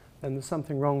accelerations, then there's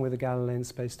something wrong with the Galilean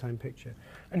space-time picture.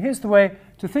 And here's the way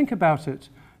to think about it.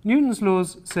 Newton's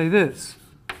laws say this.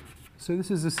 So this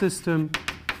is a system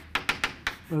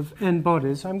of n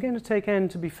bodies. I'm going to take n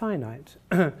to be finite.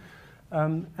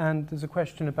 And there's a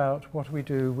question about what we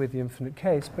do with the infinite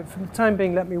case. But for the time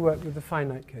being, let me work with the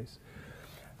finite case.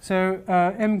 So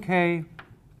mk,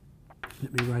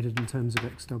 let me write it in terms of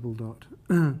x double dot.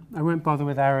 I won't bother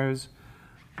with arrows.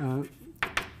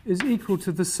 Is equal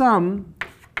to the sum,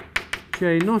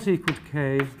 j not equal to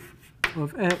k,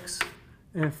 of x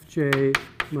fj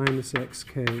minus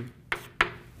xk.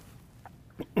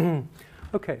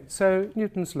 Okay, so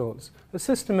Newton's laws, a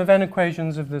system of n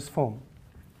equations of this form.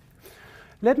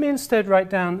 Let me instead write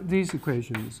down these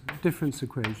equations, difference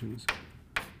equations.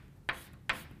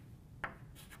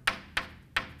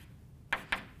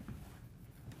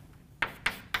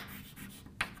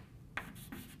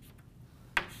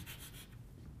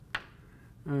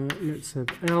 Let's have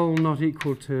L not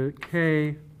equal to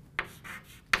K.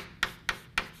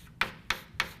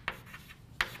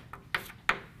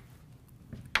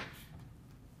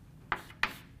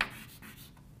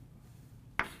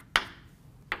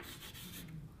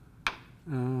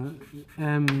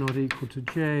 M not equal to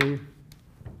J.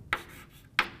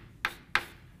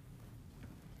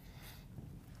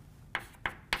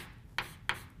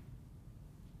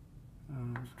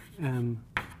 M.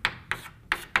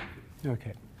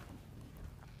 Okay.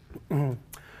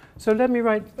 So let me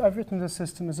write, I've written this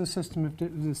system as a system of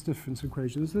this difference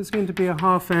equations. There's going to be a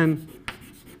half n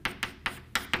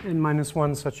minus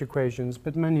 1 such equations,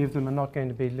 but many of them are not going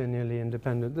to be linearly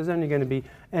independent. There's only going to be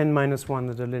n minus 1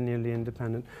 that are linearly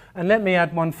independent. And let me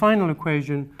add one final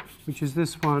equation, which is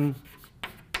this one,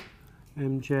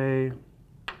 mj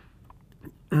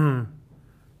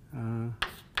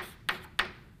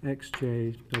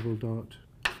xj double dot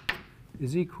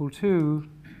is equal to,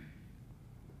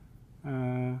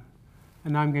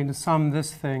 and I'm going to sum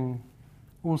this thing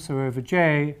also over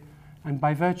j, and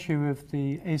by virtue of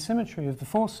the asymmetry of the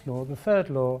force law, the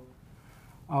third law,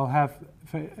 I'll have,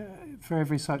 for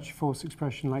every such force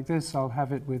expression like this, I'll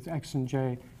have it with x and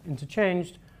j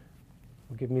interchanged,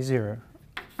 will give me 0.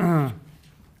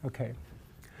 Okay.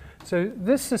 So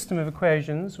this system of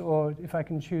equations, or if I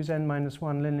can choose n minus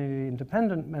 1 linearly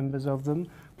independent members of them,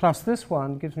 plus this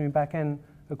one gives me back n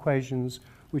equations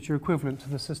which are equivalent to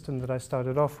the system that I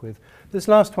started off with. This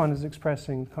last one is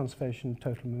expressing conservation of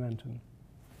total momentum.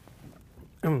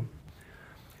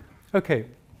 Okay.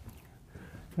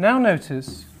 Now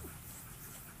notice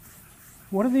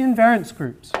what are the invariance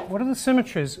groups? What are the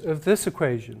symmetries of this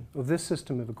equation, of this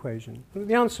system of equation? Well,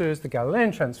 the answer is the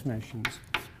Galilean transformations.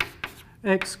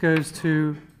 X goes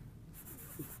to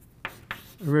a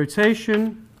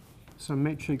rotation, some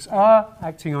matrix R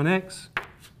acting on X,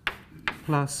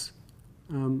 plus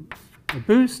a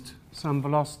boost, some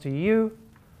velocity u,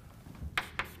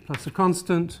 plus a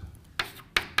constant.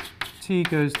 T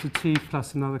goes to T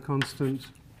plus another constant.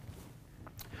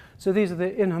 So these are the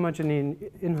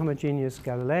inhomogeneous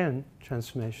Galilean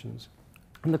transformations.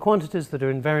 And the quantities that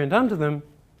are invariant under them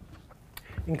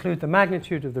include the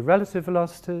magnitude of the relative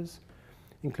velocities,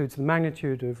 includes the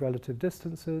magnitude of relative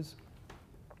distances,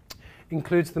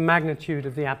 includes the magnitude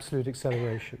of the absolute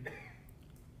acceleration.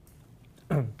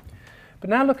 But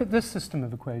now look at this system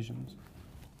of equations.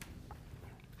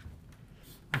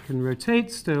 I can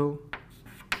rotate still,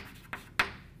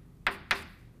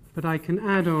 but I can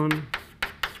add on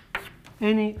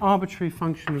any arbitrary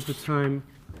function of the time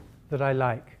that I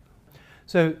like.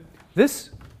 So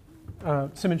this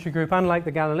symmetry group, unlike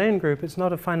the Galilean group, it's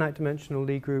not a finite dimensional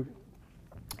Lie group.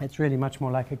 It's really much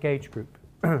more like a gauge group.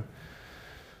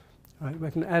 Right,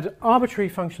 we can add arbitrary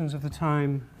functions of the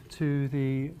time to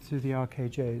the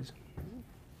RKJs.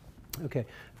 Okay,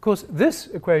 of course, this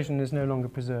equation is no longer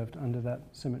preserved under that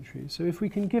symmetry. So if we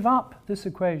can give up this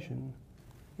equation,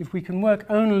 if we can work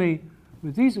only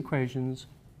with these equations,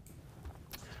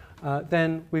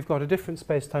 then we've got a different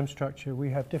space-time structure. We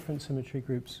have different symmetry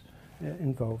groups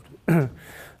involved.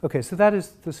 Okay, so that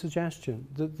is the suggestion,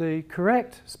 that the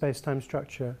correct space-time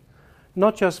structure,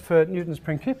 not just for Newton's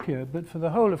Principia, but for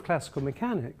the whole of classical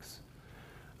mechanics,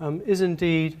 is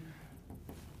indeed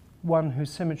one whose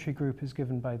symmetry group is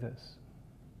given by this.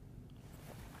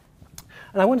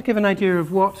 And I want to give an idea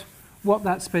of what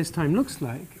that space-time looks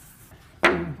like,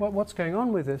 what's going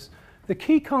on with this. The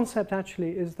key concept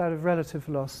actually is that of relative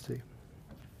velocity.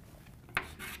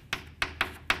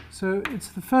 So it's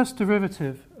the first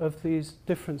derivative of these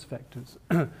difference vectors.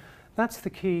 That's the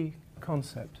key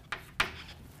concept.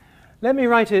 Let me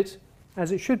write it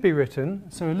as it should be written.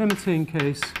 So a limiting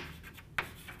case,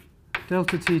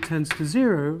 delta t tends to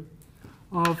 0,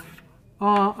 of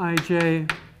Rij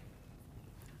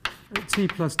t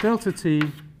plus delta t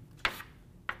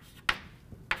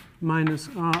minus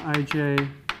Rij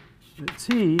at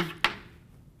t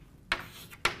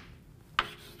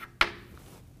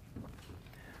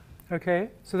Okay,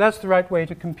 so that's the right way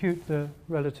to compute the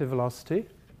relative velocity.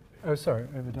 Oh, sorry,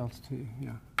 over delta t,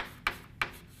 yeah.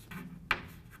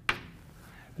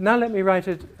 Now let me write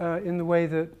it in the way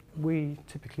that we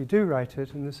typically do write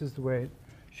it, and this is the way it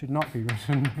should not be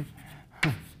written.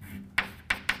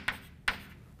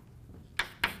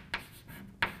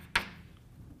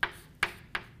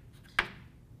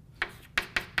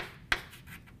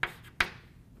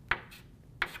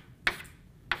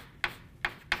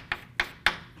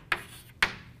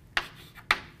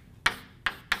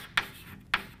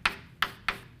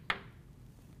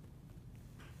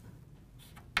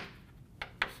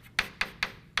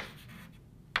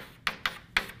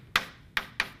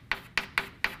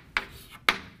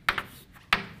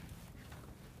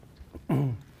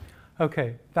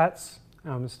 Okay, that's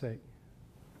our mistake.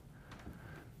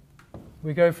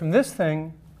 We go from this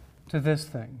thing to this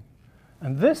thing.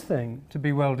 And this thing, to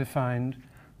be well defined,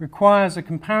 requires a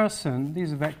comparison,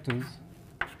 these are vectors,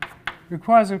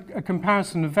 requires a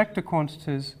comparison of vector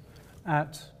quantities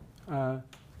at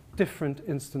different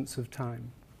instants of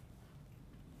time.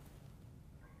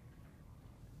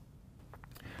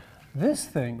 This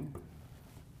thing,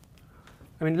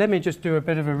 I mean, let me just do a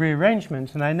bit of a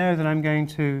rearrangement, and I know that I'm going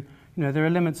to, there are the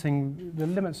limits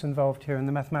involved here, and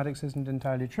the mathematics isn't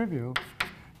entirely trivial.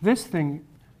 This thing,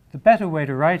 the better way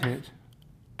to write it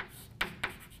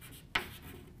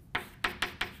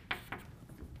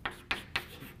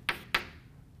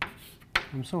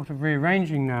I'm sort of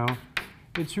rearranging now.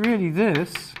 It's really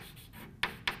this.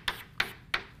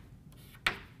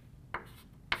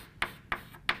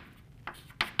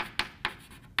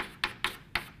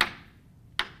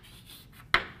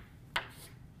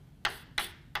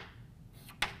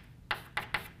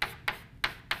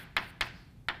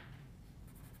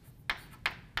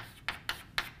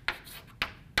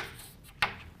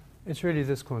 It's really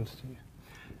this quantity.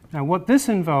 Now what this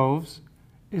involves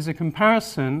is a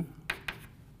comparison.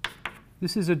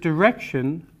 This is a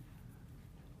direction.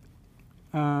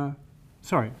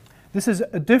 This is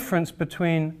a difference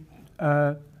between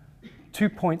 2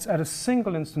 points at a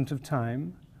single instant of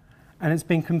time, and it's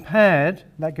being compared.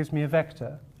 That gives me a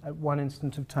vector at one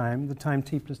instant of time, the time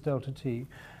t plus delta t,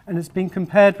 and it's being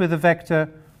compared with a vector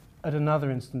at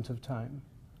another instant of time.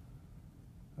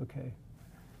 Okay.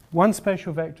 One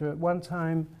spatial vector at one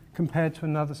time compared to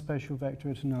another spatial vector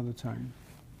at another time.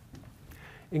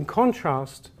 In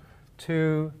contrast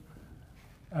to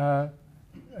a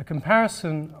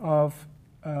comparison of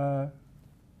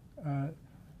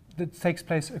that takes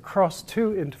place across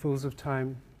two intervals of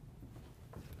time,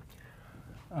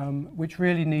 which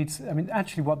really needs, I mean,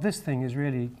 actually what this thing is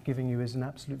really giving you is an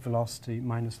absolute velocity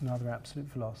minus another absolute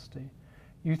velocity.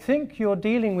 You think you're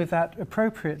dealing with that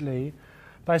appropriately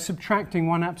by subtracting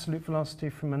one absolute velocity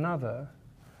from another,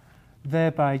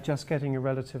 thereby just getting a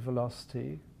relative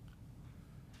velocity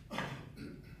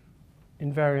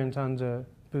invariant under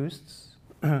boosts.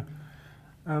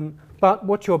 But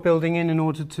what you're building in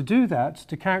order to do that,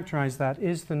 to characterize that,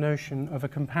 is the notion of a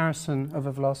comparison of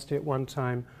a velocity at one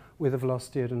time with a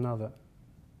velocity at another.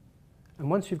 And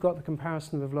once you've got the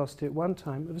comparison of a velocity at one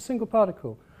time of a single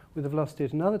particle with a velocity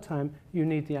at another time, you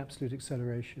need the absolute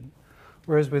acceleration.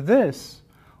 Whereas with this,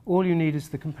 all you need is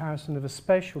the comparison of a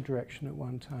spatial direction at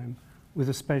one time with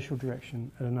a spatial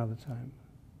direction at another time.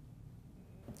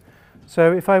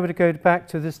 So if I were to go back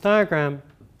to this diagram,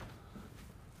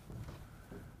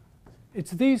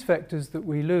 it's these vectors that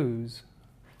we lose.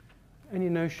 Any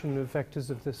notion of vectors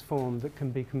of this form that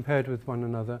can be compared with one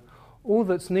another, all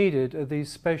that's needed are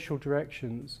these spatial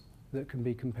directions that can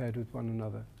be compared with one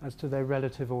another as to their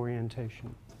relative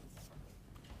orientation.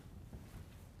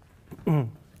 And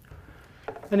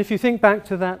if you think back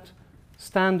to that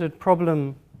standard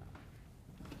problem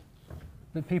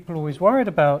that people always worried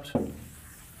about,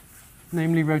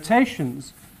 namely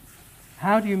rotations,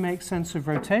 how do you make sense of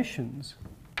rotations?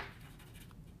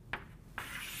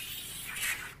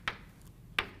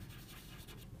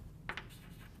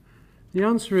 The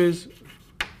answer is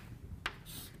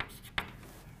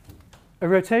a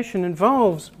rotation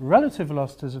involves relative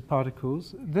velocities of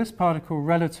particles. This particle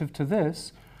relative to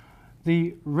this,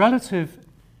 the relative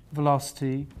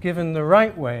velocity given the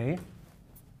right way,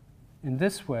 in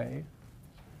this way,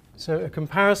 so a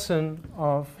comparison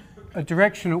of a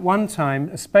direction at one time,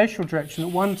 a spatial direction at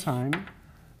one time,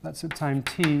 that's at time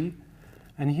t,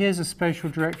 and here's a spatial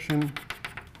direction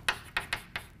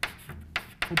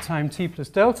at time t plus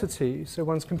delta t. So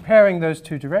one's comparing those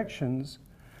two directions.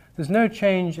 There's no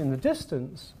change in the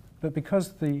distance, but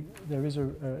because there is a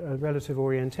relative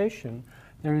orientation,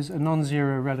 there is a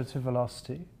non-zero relative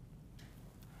velocity.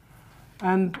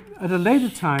 And at a later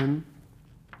time,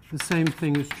 the same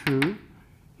thing is true.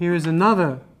 Here is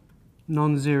another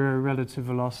non-zero relative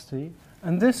velocity,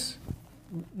 and this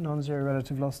non-zero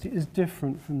relative velocity is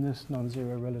different from this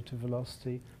non-zero relative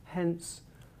velocity, hence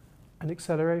an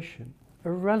acceleration, a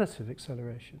relative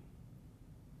acceleration.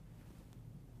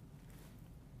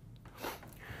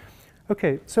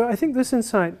 Okay, so I think this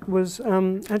insight was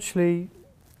actually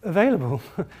available.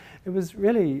 It was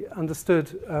really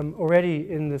understood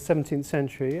already in the 17th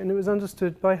century, and it was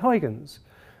understood by Huygens.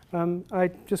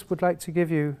 I just would like to give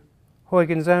you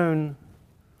Huygens' own,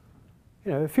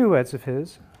 a few words of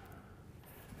his.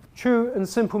 True and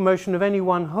simple motion of any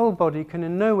one whole body can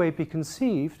in no way be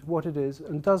conceived what it is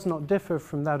and does not differ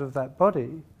from that of that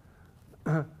body.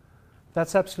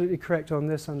 That's absolutely correct on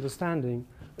this understanding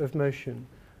of motion.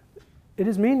 It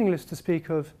is meaningless to speak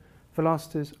of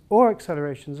velocities or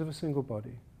accelerations of a single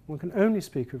body. One can only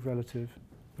speak of relative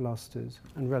velocities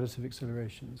and relative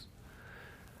accelerations.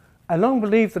 I long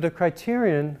believed that a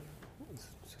criterion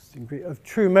of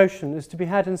true motion is to be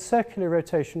had in circular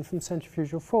rotation from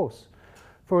centrifugal force.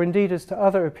 For indeed, as to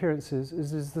other appearances,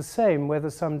 it is the same whether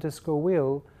some disk or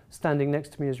wheel standing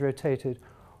next to me is rotated,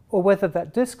 or whether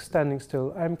that disk standing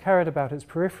still, I am carried about its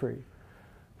periphery.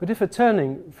 But if a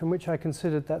turning, from which I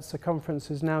considered that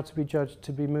circumference is now to be judged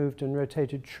to be moved and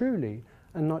rotated truly,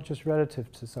 and not just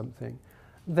relative to something,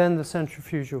 then the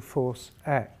centrifugal force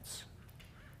acts.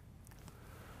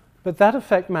 But that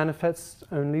effect manifests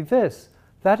only this.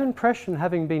 That impression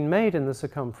having been made in the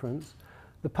circumference,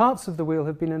 the parts of the wheel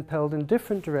have been impelled in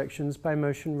different directions by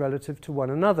motion relative to one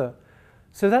another.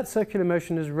 So that circular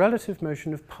motion is relative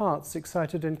motion of parts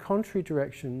excited in contrary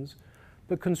directions,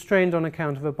 but constrained on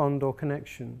account of a bond or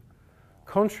connection.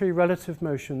 Contrary relative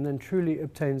motion then truly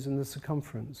obtains in the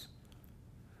circumference.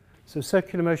 So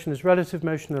circular motion is relative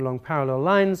motion along parallel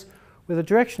lines, where the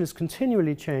direction is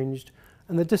continually changed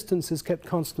and the distance is kept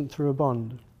constant through a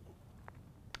bond.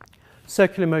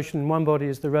 Circular motion in one body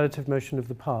is the relative motion of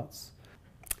the parts.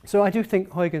 So I do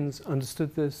think Huygens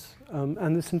understood this,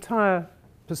 and this entire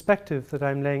perspective that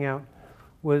I'm laying out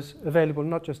was available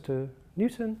not just to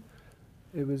Newton,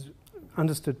 it was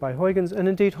understood by Huygens, and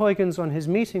indeed Huygens on his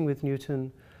meeting with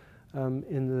Newton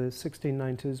in the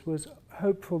 1690s was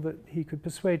hopeful that he could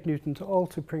persuade Newton to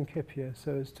alter Principia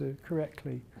so as to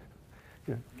correctly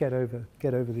get over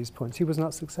these points. He was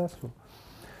not successful.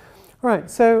 All right,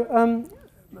 so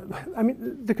I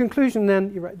mean, the conclusion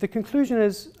then, you're right, the conclusion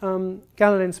is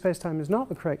Galilean spacetime is not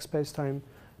the correct spacetime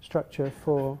structure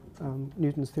for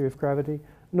Newton's theory of gravity,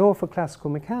 nor for classical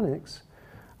mechanics.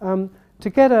 To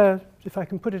get a, if I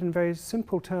can put it in very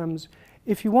simple terms,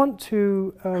 if you want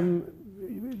to,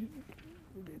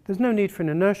 there's no need for an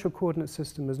inertial coordinate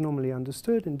system as normally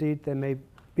understood. Indeed, there may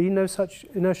be no such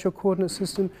inertial coordinate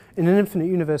system. In an infinite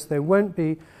universe, there won't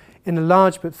be. In a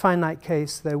large but finite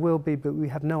case, there will be, but we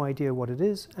have no idea what it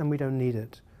is, and we don't need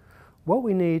it. What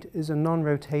we need is a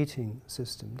non-rotating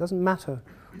system. It doesn't matter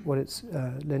what its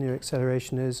linear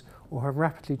acceleration is or how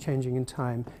rapidly changing in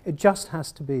time. It just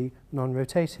has to be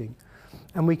non-rotating.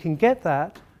 And we can get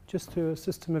that just through a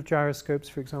system of gyroscopes,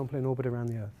 for example, in orbit around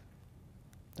the Earth.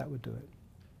 That would do it.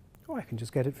 Or I can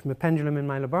just get it from a pendulum in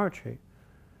my laboratory.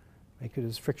 Make it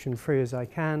as friction-free as I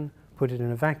can, put it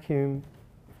in a vacuum.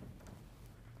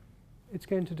 It's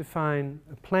going to define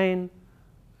a plane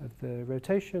of the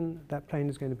rotation. That plane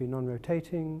is going to be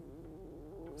non-rotating.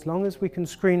 As long as we can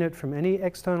screen it from any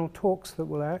external torques that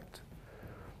will act,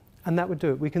 and that would do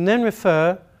it. We can then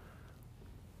refer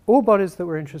all bodies that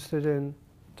we're interested in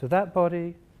to that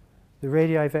body, the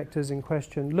radii vectors in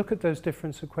question, look at those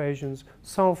difference equations,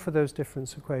 solve for those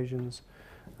difference equations,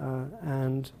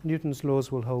 and Newton's laws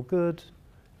will hold good,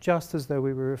 just as though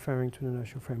we were referring to an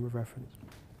inertial frame of reference.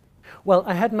 Well,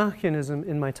 I had Machianism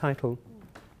in my title,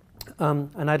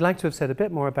 and I'd like to have said a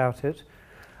bit more about it,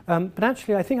 but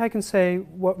actually I think I can say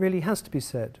what really has to be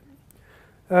said.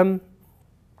 The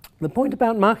point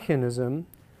about Machianism,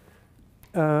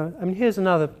 I mean, here's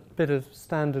another bit of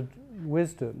standard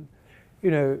wisdom.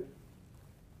 You know,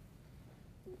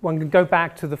 one can go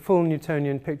back to the full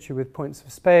Newtonian picture with points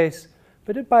of space,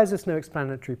 but it buys us no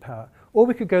explanatory power. Or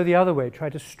we could go the other way, try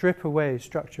to strip away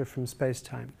structure from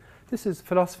space-time. This is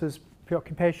philosophers'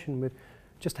 preoccupation with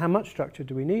just how much structure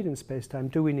do we need in space-time?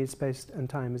 Do we need space and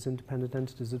time as independent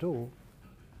entities at all?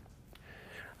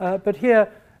 But here,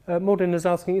 Morden is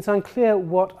asking, it's unclear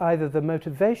what either the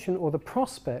motivation or the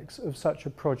prospects of such a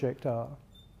project are.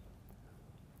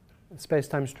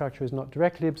 Space-time structure is not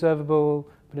directly observable,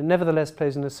 but it nevertheless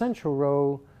plays an essential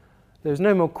role. There's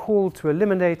no more call to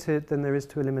eliminate it than there is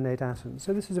to eliminate atoms.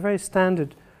 So this is a very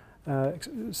standard,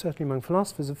 certainly among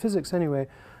philosophers of physics anyway,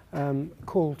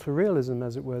 call to realism,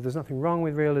 as it were. There's nothing wrong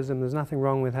with realism. There's nothing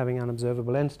wrong with having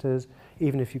unobservable entities,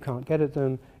 even if you can't get at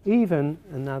them, even,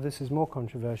 and now this is more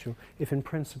controversial, if in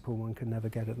principle one can never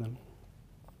get at them.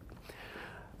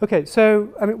 Okay, so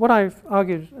I mean, what I've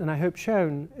argued, and I hope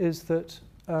shown, is that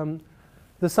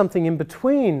there's something in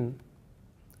between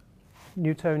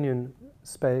Newtonian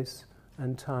space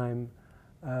and time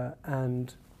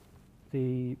and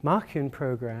the Machian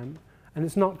program, and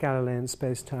it's not Galilean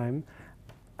space-time.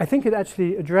 I think it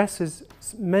actually addresses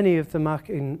many of the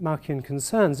Machian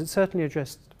concerns. It certainly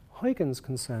addressed Huygens'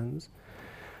 concerns.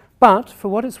 But for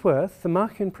what it's worth, the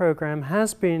Machian program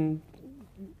has been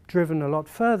driven a lot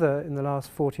further in the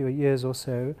last 40 years or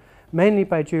so, mainly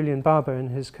by Julian Barbour and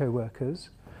his co-workers.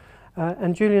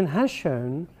 And Julian has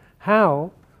shown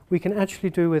how we can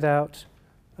actually do without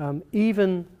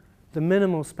even the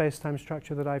minimal space-time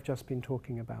structure that I've just been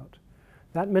talking about.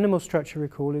 That minimal structure,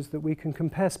 recall, is that we can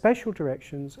compare spatial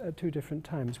directions at two different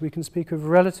times. We can speak of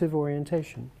relative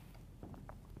orientation.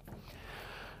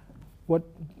 What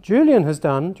Julian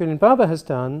Barbour has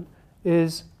done,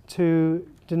 is to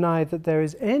deny that there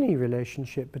is any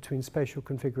relationship between spatial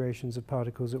configurations of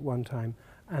particles at one time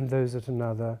and those at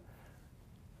another,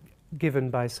 given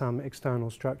by some external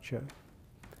structure.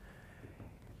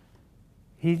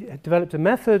 He developed a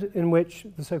method in which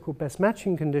the so-called best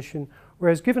matching condition,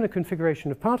 whereas given a configuration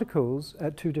of particles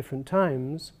at two different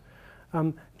times,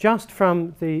 just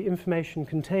from the information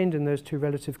contained in those two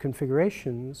relative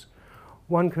configurations,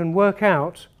 one can work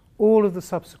out all of the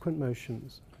subsequent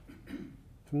motions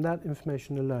from that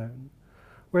information alone.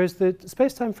 Whereas the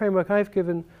space-time framework I've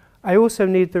given, I also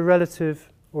need the relative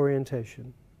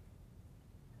orientation.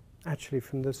 Actually,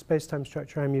 from the space-time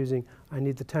structure I'm using, I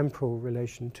need the temporal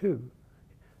relation too.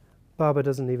 Barbour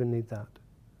doesn't even need that.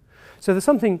 So there's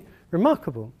something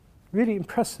remarkable, really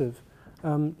impressive,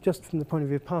 just from the point of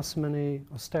view of parsimony,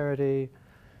 austerity,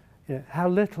 you know, how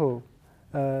little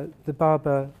the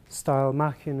Barbour-style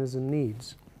Machianism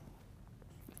needs.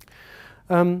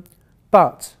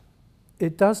 But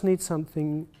it does need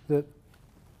something that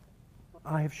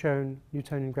I have shown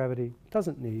Newtonian gravity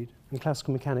doesn't need, and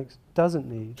classical mechanics doesn't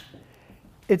need.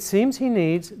 It seems he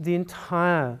needs the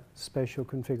entire spatial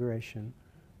configuration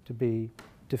to be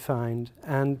defined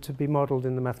and to be modeled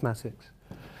in the mathematics.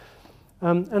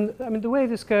 And I mean, the way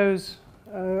this goes,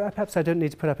 perhaps I don't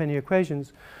need to put up any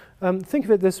equations. Think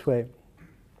of it this way.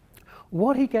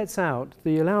 What he gets out,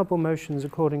 the allowable motions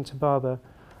according to Barber,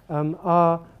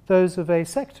 are those of a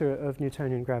sector of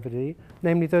Newtonian gravity,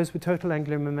 namely those with total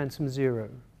angular momentum 0.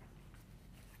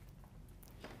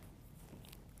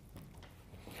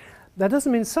 That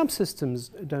doesn't mean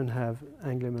subsystems don't have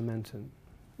angular momentum.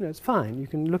 No, it's fine. You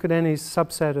can look at any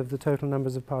subset of the total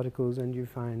numbers of particles and you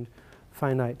find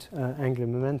finite angular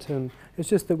momentum. It's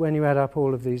just that when you add up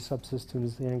all of these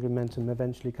subsystems, the angular momentum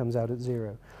eventually comes out at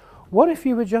 0. What if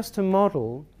you were just to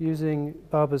model, using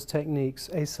Barber's techniques,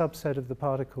 a subset of the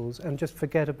particles and just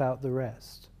forget about the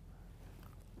rest?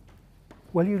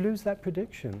 Well, you lose that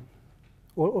prediction.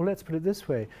 Or let's put it this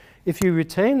way. If you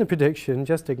retain the prediction,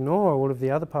 just ignore all of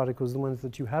the other particles, the ones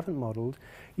that you haven't modeled,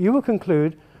 you will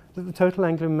conclude that the total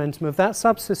angular momentum of that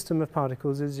subsystem of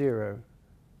particles is 0.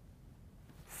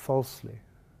 Falsely.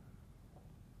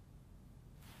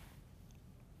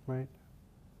 Right?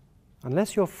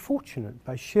 Unless you're fortunate,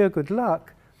 by sheer good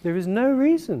luck, there is no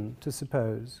reason to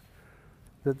suppose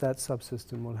that that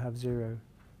subsystem will have 0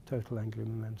 total angular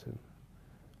momentum.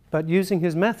 But using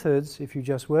his methods, if you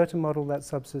just were to model that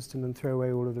subsystem and throw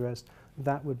away all of the rest,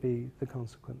 that would be the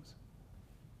consequence.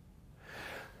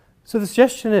 So the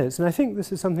suggestion is, and I think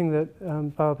this is something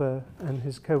that Barber and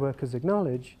his co-workers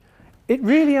acknowledge, it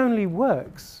really only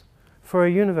works for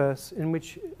a universe in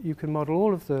which you can model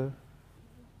all of the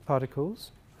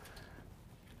particles,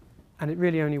 and it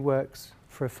really only works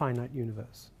for a finite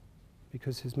universe,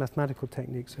 because his mathematical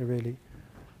techniques really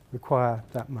require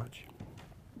that much.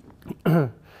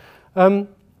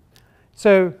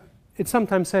 So it's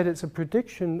sometimes said it's a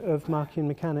prediction of Machian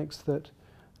mechanics that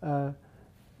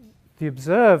the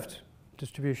observed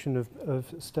distribution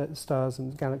of stars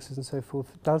and galaxies and so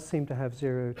forth does seem to have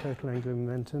 0 total angular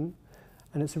momentum.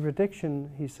 And it's a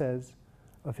prediction, he says,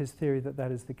 of his theory that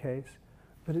that is the case.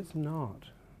 But it's not.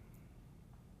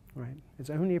 Right? It's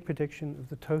only a prediction of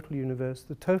the total universe.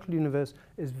 The total universe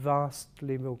is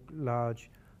vastly more large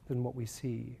than what we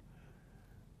see.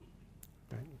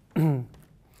 Right?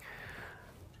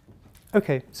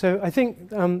 Okay, so I think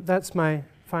that's my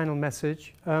final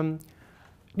message.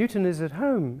 Newton is at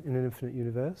home in an infinite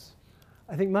universe.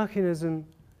 I think Machianism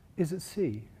is at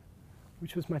sea,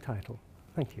 which was my title.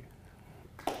 Thank you.